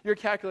station. You're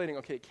calculating,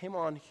 okay, it came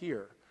on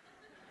here.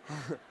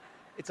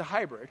 It's a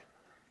hybrid,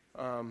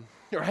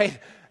 right?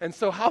 And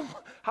so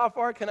how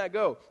far can I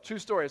go? True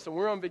story. So we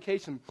were on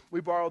vacation. We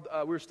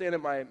were staying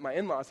at my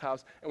in-laws'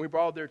 house, and we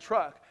borrowed their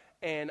truck.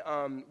 and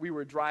we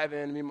were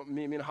driving.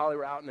 Me and Holly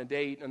were out on a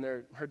date, and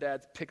her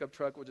dad's pickup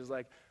truck, which is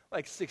like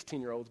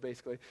 16-year-olds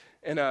basically,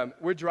 and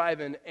we're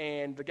driving,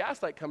 and the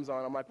gas light comes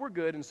on. I'm like, we're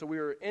good, and so we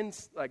were in,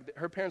 like,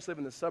 her parents live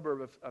in the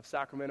suburb of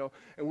Sacramento,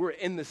 and we were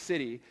in the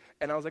city,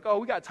 and I was like, oh,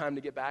 we got time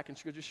to get back, and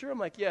she goes, you sure? I'm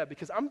like, yeah,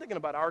 because I'm thinking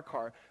about our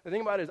car. The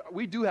thing about it is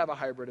we do have a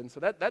hybrid, and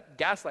so that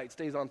gas light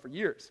stays on for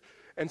years,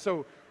 and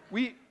so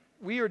we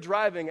are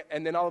driving,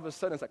 and then all of a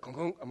sudden it's like, clunk,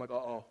 clunk. I'm like,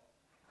 uh-oh.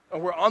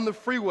 And we're on the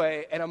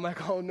freeway, and I'm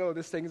like, oh no,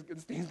 this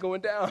thing's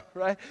going down,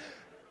 right?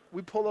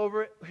 We pull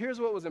over. Here's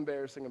what was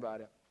embarrassing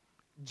about it.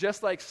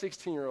 Just like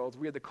 16-year-olds,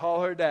 we had to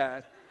call her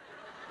dad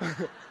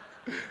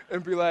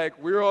and be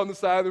like, we're on the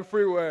side of the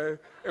freeway,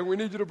 and we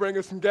need you to bring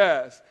us some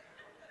gas.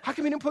 How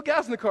come we didn't put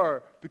gas in the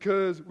car?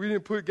 Because we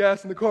didn't put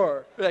gas in the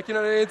car. Like, you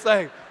know what I mean? It's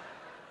like,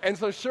 and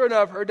so sure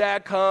enough, her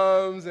dad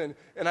comes, and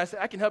I said,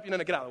 I can help you,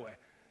 get out of the way.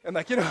 And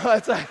like,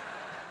 it's like,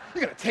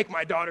 you're going to take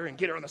my daughter and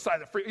get her on the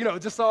side of the freeway,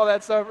 just all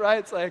that stuff, right?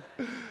 It's like,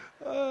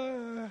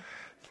 I'm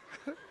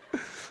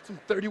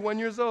 31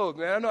 years old,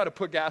 man. I know how to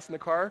put gas in the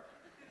car.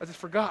 I just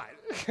forgot.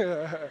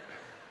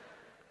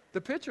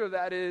 The picture of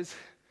that is,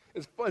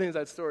 as funny as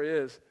that story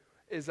is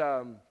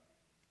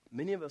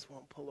many of us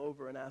won't pull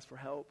over and ask for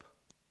help,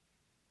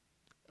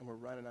 and we're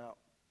running out.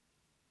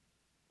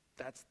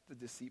 That's the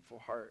deceitful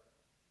heart.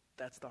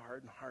 That's the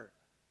hardened heart.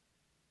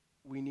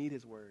 We need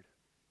his word.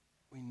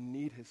 We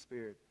need his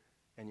spirit.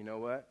 And you know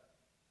what?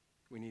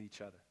 We need each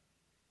other.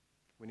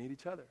 We need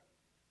each other.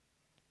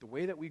 The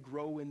way that we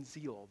grow in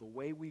zeal, the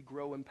way we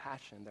grow in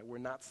passion, that we're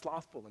not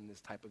slothful in this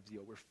type of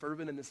zeal, we're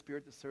fervent in the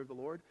spirit to serve the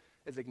Lord,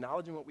 is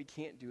acknowledging what we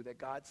can't do, that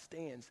God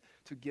stands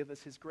to give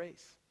us his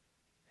grace.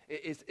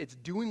 It's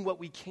doing what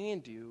we can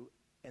do,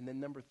 and then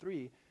number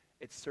 3,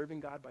 it's serving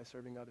God by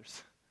serving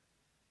others.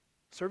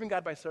 Serving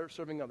God by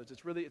serving others.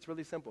 It's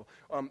really simple.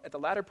 At the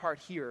latter part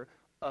here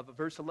of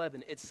verse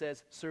 11, it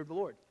says, serve the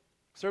Lord.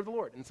 Serve the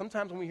Lord. And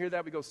sometimes when we hear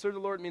that, we go, serve the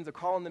Lord means a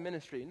call in the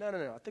ministry. No.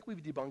 I think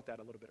we've debunked that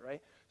a little bit,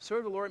 right?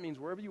 Serve the Lord means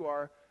wherever you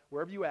are,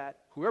 wherever you at,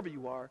 whoever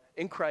you are,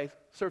 in Christ,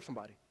 serve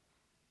somebody.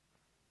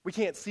 We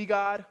can't see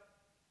God.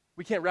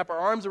 We can't wrap our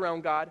arms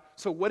around God.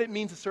 So what it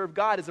means to serve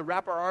God is to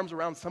wrap our arms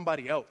around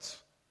somebody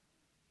else,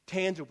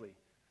 tangibly,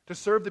 to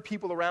serve the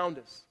people around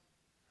us,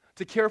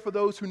 to care for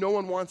those who no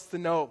one wants to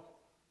know.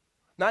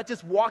 Not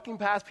just walking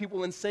past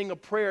people and saying a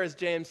prayer, as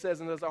James says,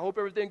 and says, I hope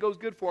everything goes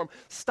good for them.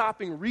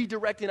 Stopping,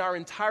 redirecting our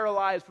entire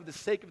lives for the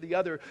sake of the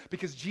other,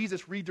 because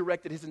Jesus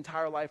redirected his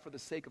entire life for the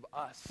sake of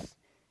us.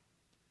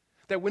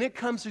 That when it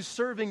comes to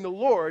serving the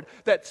Lord,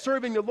 that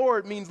serving the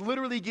Lord means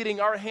literally getting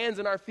our hands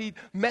and our feet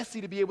messy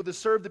to be able to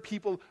serve the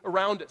people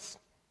around us.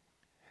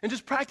 And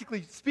just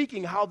practically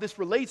speaking, how this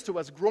relates to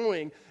us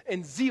growing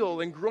in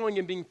zeal and growing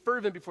in being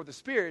fervent before the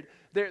Spirit,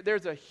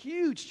 there's a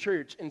huge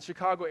church in the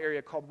Chicago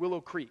area called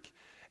Willow Creek.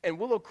 And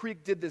Willow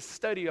Creek did this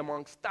study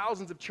amongst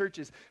thousands of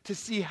churches to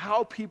see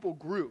how people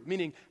grew,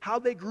 meaning how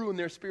they grew in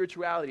their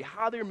spirituality,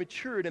 how they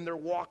matured in their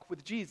walk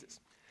with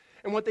Jesus.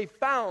 And what they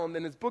found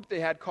in this book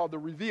they had called The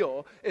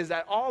Reveal is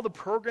that all the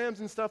programs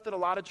and stuff that a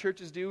lot of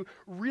churches do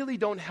really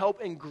don't help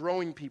in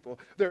growing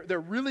people. They're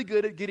really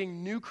good at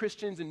getting new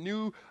Christians and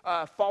new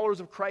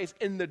followers of Christ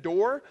in the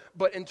door,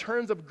 but in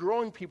terms of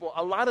growing people,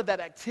 a lot of that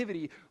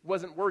activity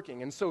wasn't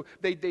working. And so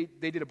they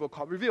did a book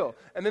called Reveal.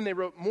 And then they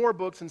wrote more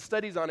books and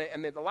studies on it,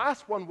 and the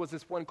last one was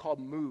this one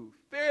called Move.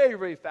 Very,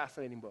 very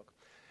fascinating book.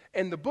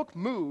 And the book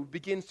Move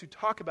begins to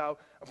talk about,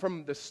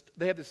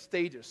 they have the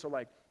stages, so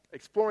like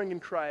exploring in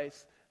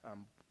Christ,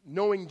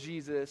 knowing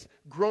Jesus,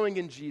 growing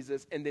in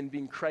Jesus, and then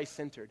being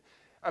Christ-centered.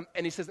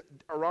 And he says,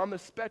 around the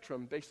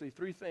spectrum, basically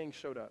 3 things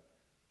showed up.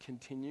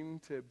 Continuing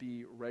to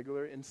be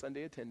regular in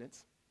Sunday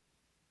attendance,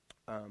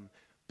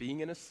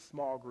 being in a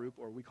small group,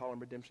 or we call them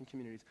redemption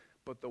communities,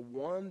 but the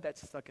one that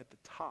stuck at the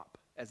top,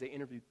 as they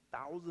interviewed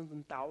thousands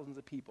and thousands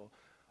of people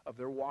of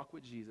their walk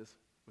with Jesus,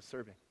 was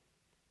serving.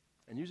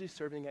 And usually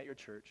serving at your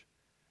church.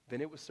 Then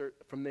it was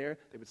from there,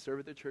 they would serve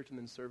at their church and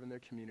then serve in their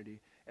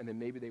community, and then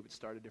maybe they would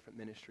start a different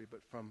ministry.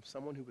 But from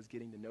someone who was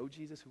getting to know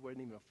Jesus, who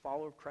wasn't even a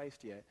follower of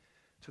Christ yet,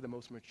 to the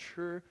most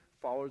mature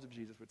followers of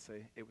Jesus would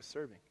say, it was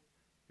serving.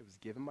 It was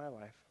giving my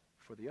life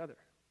for the other.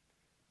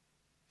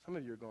 Some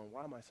of you are going,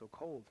 why am I so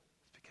cold?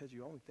 It's because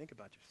you only think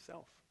about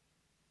yourself.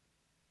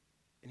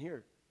 And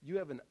here, you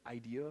have an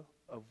idea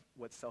of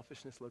what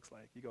selfishness looks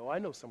like. You go, I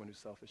know someone who's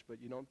selfish,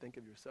 but you don't think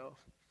of yourself.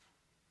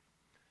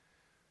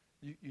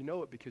 You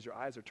know it because your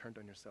eyes are turned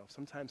on yourself.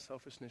 Sometimes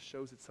selfishness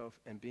shows itself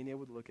in being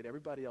able to look at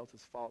everybody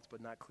else's faults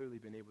but not clearly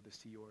being able to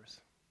see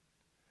yours.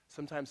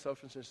 Sometimes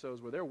selfishness shows,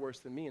 well, they're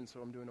worse than me, and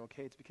so I'm doing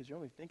okay. It's because you're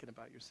only thinking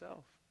about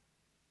yourself.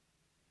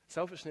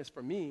 Selfishness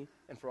for me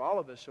and for all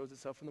of us shows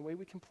itself in the way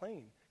we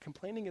complain.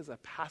 Complaining is a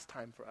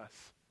pastime for us.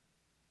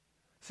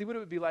 See what it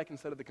would be like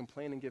instead of the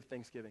complain and give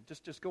thanksgiving.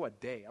 Just go a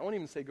day. I won't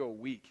even say go a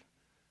week.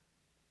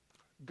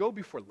 Go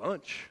before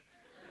lunch.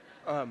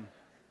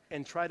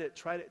 And try to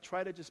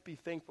just be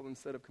thankful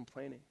instead of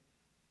complaining.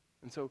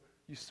 And so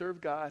you serve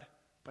God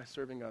by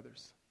serving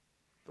others.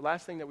 The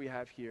last thing that we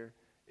have here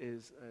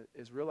is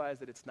realize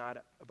that it's not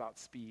about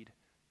speed,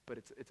 but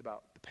it's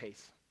about the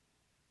pace,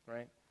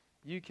 right?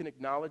 you can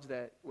acknowledge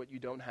that what you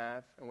don't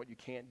have and what you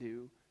can't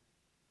do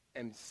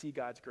and see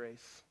God's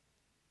grace.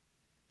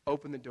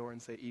 Open the door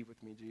and say, eat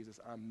with me, Jesus.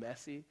 I'm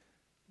messy,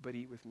 but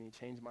eat with me.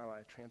 Change my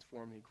life.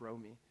 Transform me. Grow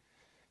me.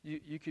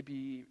 You could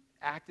be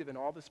active in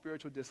all the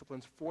spiritual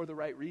disciplines for the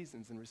right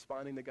reasons and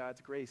responding to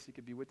God's grace. You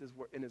could be with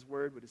in his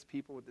word, with his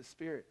people, with his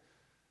spirit.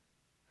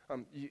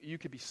 You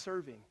could be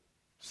serving,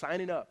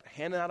 signing up,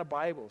 handing out a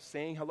Bible,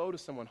 saying hello to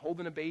someone,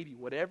 holding a baby,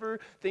 whatever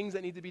things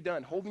that need to be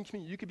done, holding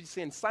communion. You could be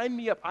saying, sign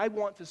me up, I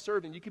want to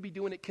serve. And you could be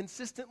doing it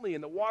consistently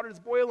and the water's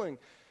boiling.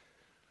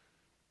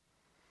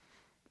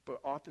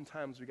 But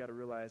oftentimes we got to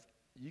realize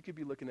you could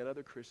be looking at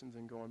other Christians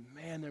and going,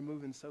 man, they're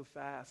moving so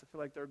fast. I feel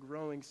like they're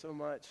growing so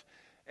much.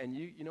 And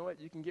you know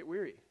what? You can get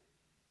weary.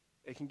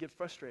 It can get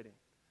frustrating.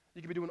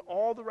 You can be doing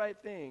all the right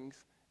things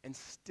and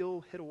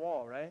still hit a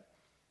wall, right?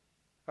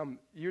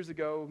 Years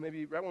ago,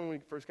 maybe right when we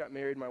first got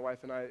married, my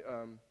wife and I,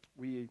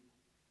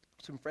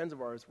 some friends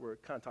of ours were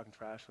kind of talking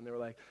trash, and they were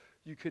like,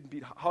 you couldn't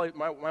beat Holly.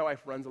 My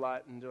wife runs a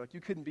lot, and they're like, you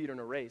couldn't beat her in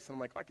a race. And I'm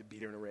like, I could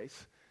beat her in a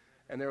race.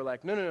 And they were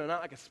like, no,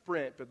 not like a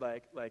sprint, but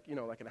like in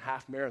a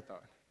half marathon.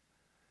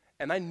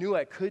 And I knew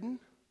I couldn't,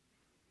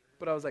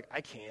 but I was like, I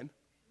can.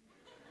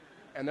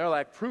 And they're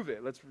like, prove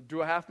it. Let's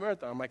do a half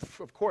marathon. I'm like,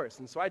 of course.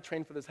 And so I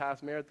trained for this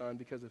half marathon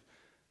because of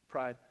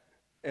pride.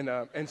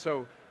 And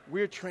so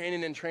we're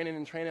training.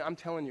 I'm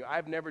telling you,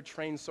 I've never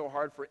trained so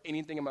hard for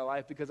anything in my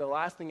life because the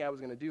last thing I was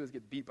going to do is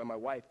get beat by my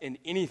wife in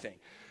anything.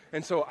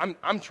 And so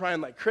I'm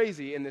trying like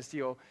crazy in this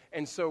deal.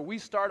 And so we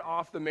start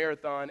off the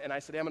marathon, and I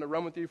said, hey, I'm going to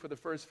run with you for the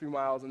first few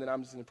miles, and then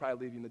I'm just going to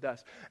probably leave you in the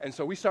dust. And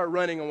so we start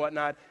running and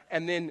whatnot,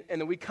 and then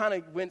we kind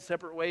of went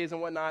separate ways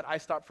and whatnot. I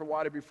stopped for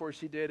water before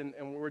she did,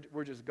 and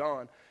we're just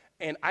gone.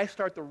 And I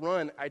start the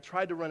run. I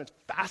tried to run as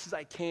fast as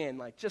I can,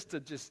 like just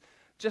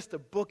to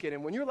book it.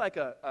 And when you're like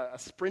a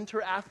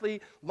sprinter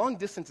athlete, long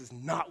distance is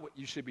not what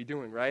you should be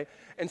doing, right?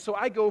 And so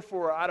I go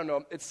for, I don't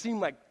know, it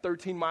seemed like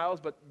 13 miles,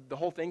 but the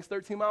whole thing's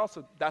 13 miles,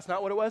 so that's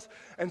not what it was.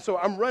 And so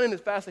I'm running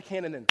as fast as I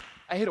can, and then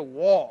I hit a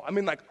wall. I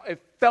mean, like,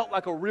 it felt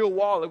like a real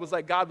wall. It was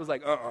like God was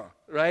like,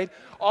 right?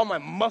 All my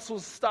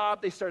muscles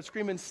stopped. They started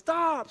screaming,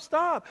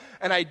 stop.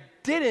 And I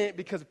didn't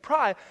because of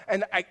pride,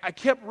 and I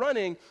kept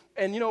running,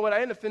 and you know what?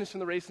 I ended up finishing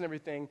the race and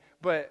everything,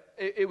 but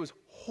it was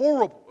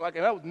horrible. Like,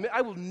 and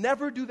I will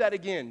never do that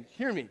again.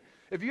 Hear me.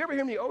 If you ever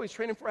hear me, he's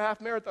training for a half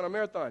marathon or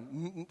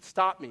marathon,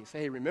 stop me.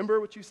 Say, hey,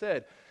 remember what you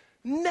said.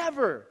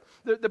 Never.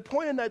 The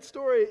point in that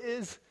story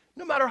is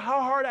no matter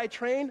how hard I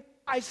train,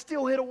 I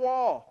still hit a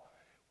wall.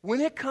 When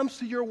it comes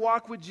to your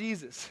walk with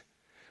Jesus,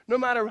 no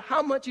matter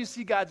how much you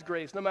see God's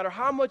grace, no matter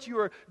how much you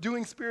are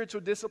doing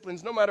spiritual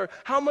disciplines, no matter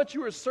how much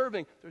you are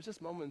serving, there's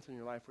just moments in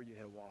your life where you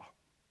hit a wall.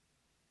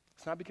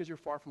 It's not because you're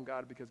far from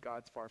God, because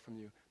God's far from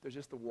you. There's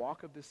just the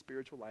walk of this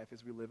spiritual life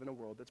as we live in a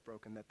world that's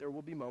broken, that there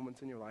will be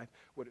moments in your life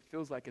where it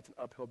feels like it's an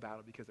uphill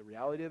battle, because the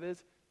reality of it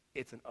is,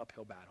 it's an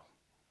uphill battle.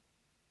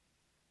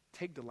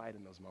 Take delight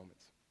in those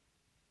moments.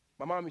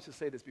 My mom used to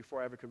say this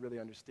before I ever could really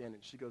understand it.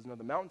 She goes, no,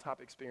 the mountaintop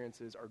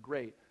experiences are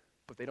great,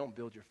 but they don't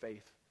build your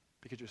faith,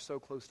 because you're so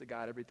close to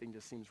God, everything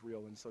just seems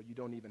real, and so you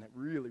don't even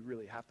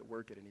really have to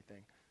work at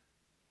anything.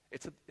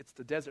 It's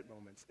the desert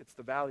moments. It's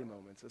the valley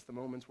moments. It's the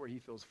moments where he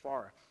feels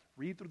far.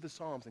 Read through the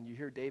Psalms, and you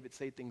hear David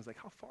say things like,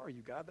 how far are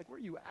you, God? Like, where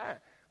are you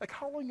at? Like,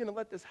 how long are you going to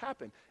let this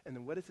happen? And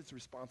then what is its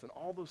response in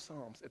all those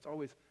Psalms? It's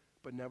always,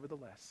 but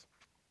nevertheless,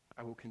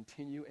 I will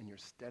continue in your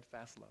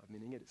steadfast love,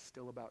 meaning it is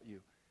still about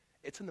you.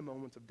 It's in the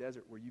moments of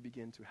desert where you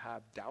begin to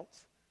have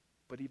doubts,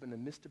 but even in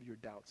the midst of your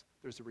doubts,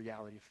 there's a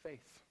reality of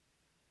faith.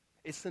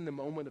 It's in the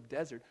moment of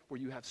desert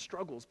where you have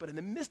struggles, but in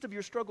the midst of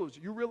your struggles,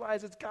 you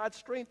realize it's God's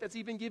strength that's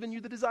even given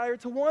you the desire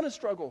to want to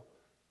struggle.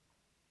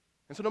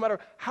 And so no matter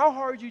how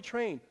hard you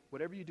train,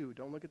 whatever you do,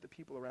 don't look at the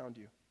people around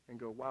you and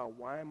go, wow,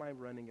 why am I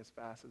running as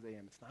fast as I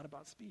am? It's not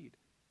about speed.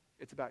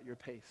 It's about your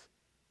pace.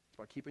 It's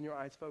about keeping your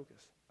eyes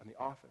focused on the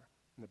author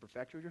and the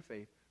perfecter of your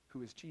faith,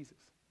 who is Jesus,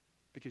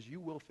 because you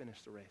will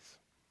finish the race.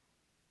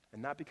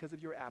 And not because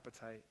of your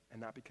appetite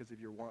and not because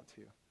of your want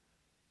to,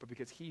 but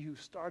because he who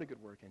started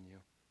good work in you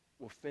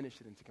will finish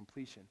it into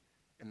completion.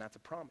 And that's a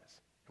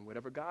promise. And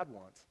whatever God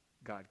wants,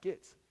 God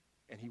gets.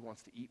 And he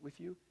wants to eat with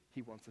you.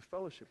 He wants to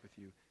fellowship with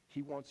you.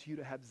 He wants you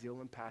to have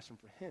zeal and passion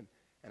for him.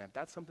 And if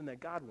that's something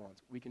that God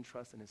wants, we can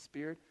trust in his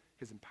Spirit,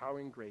 his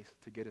empowering grace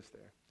to get us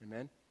there.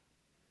 Amen?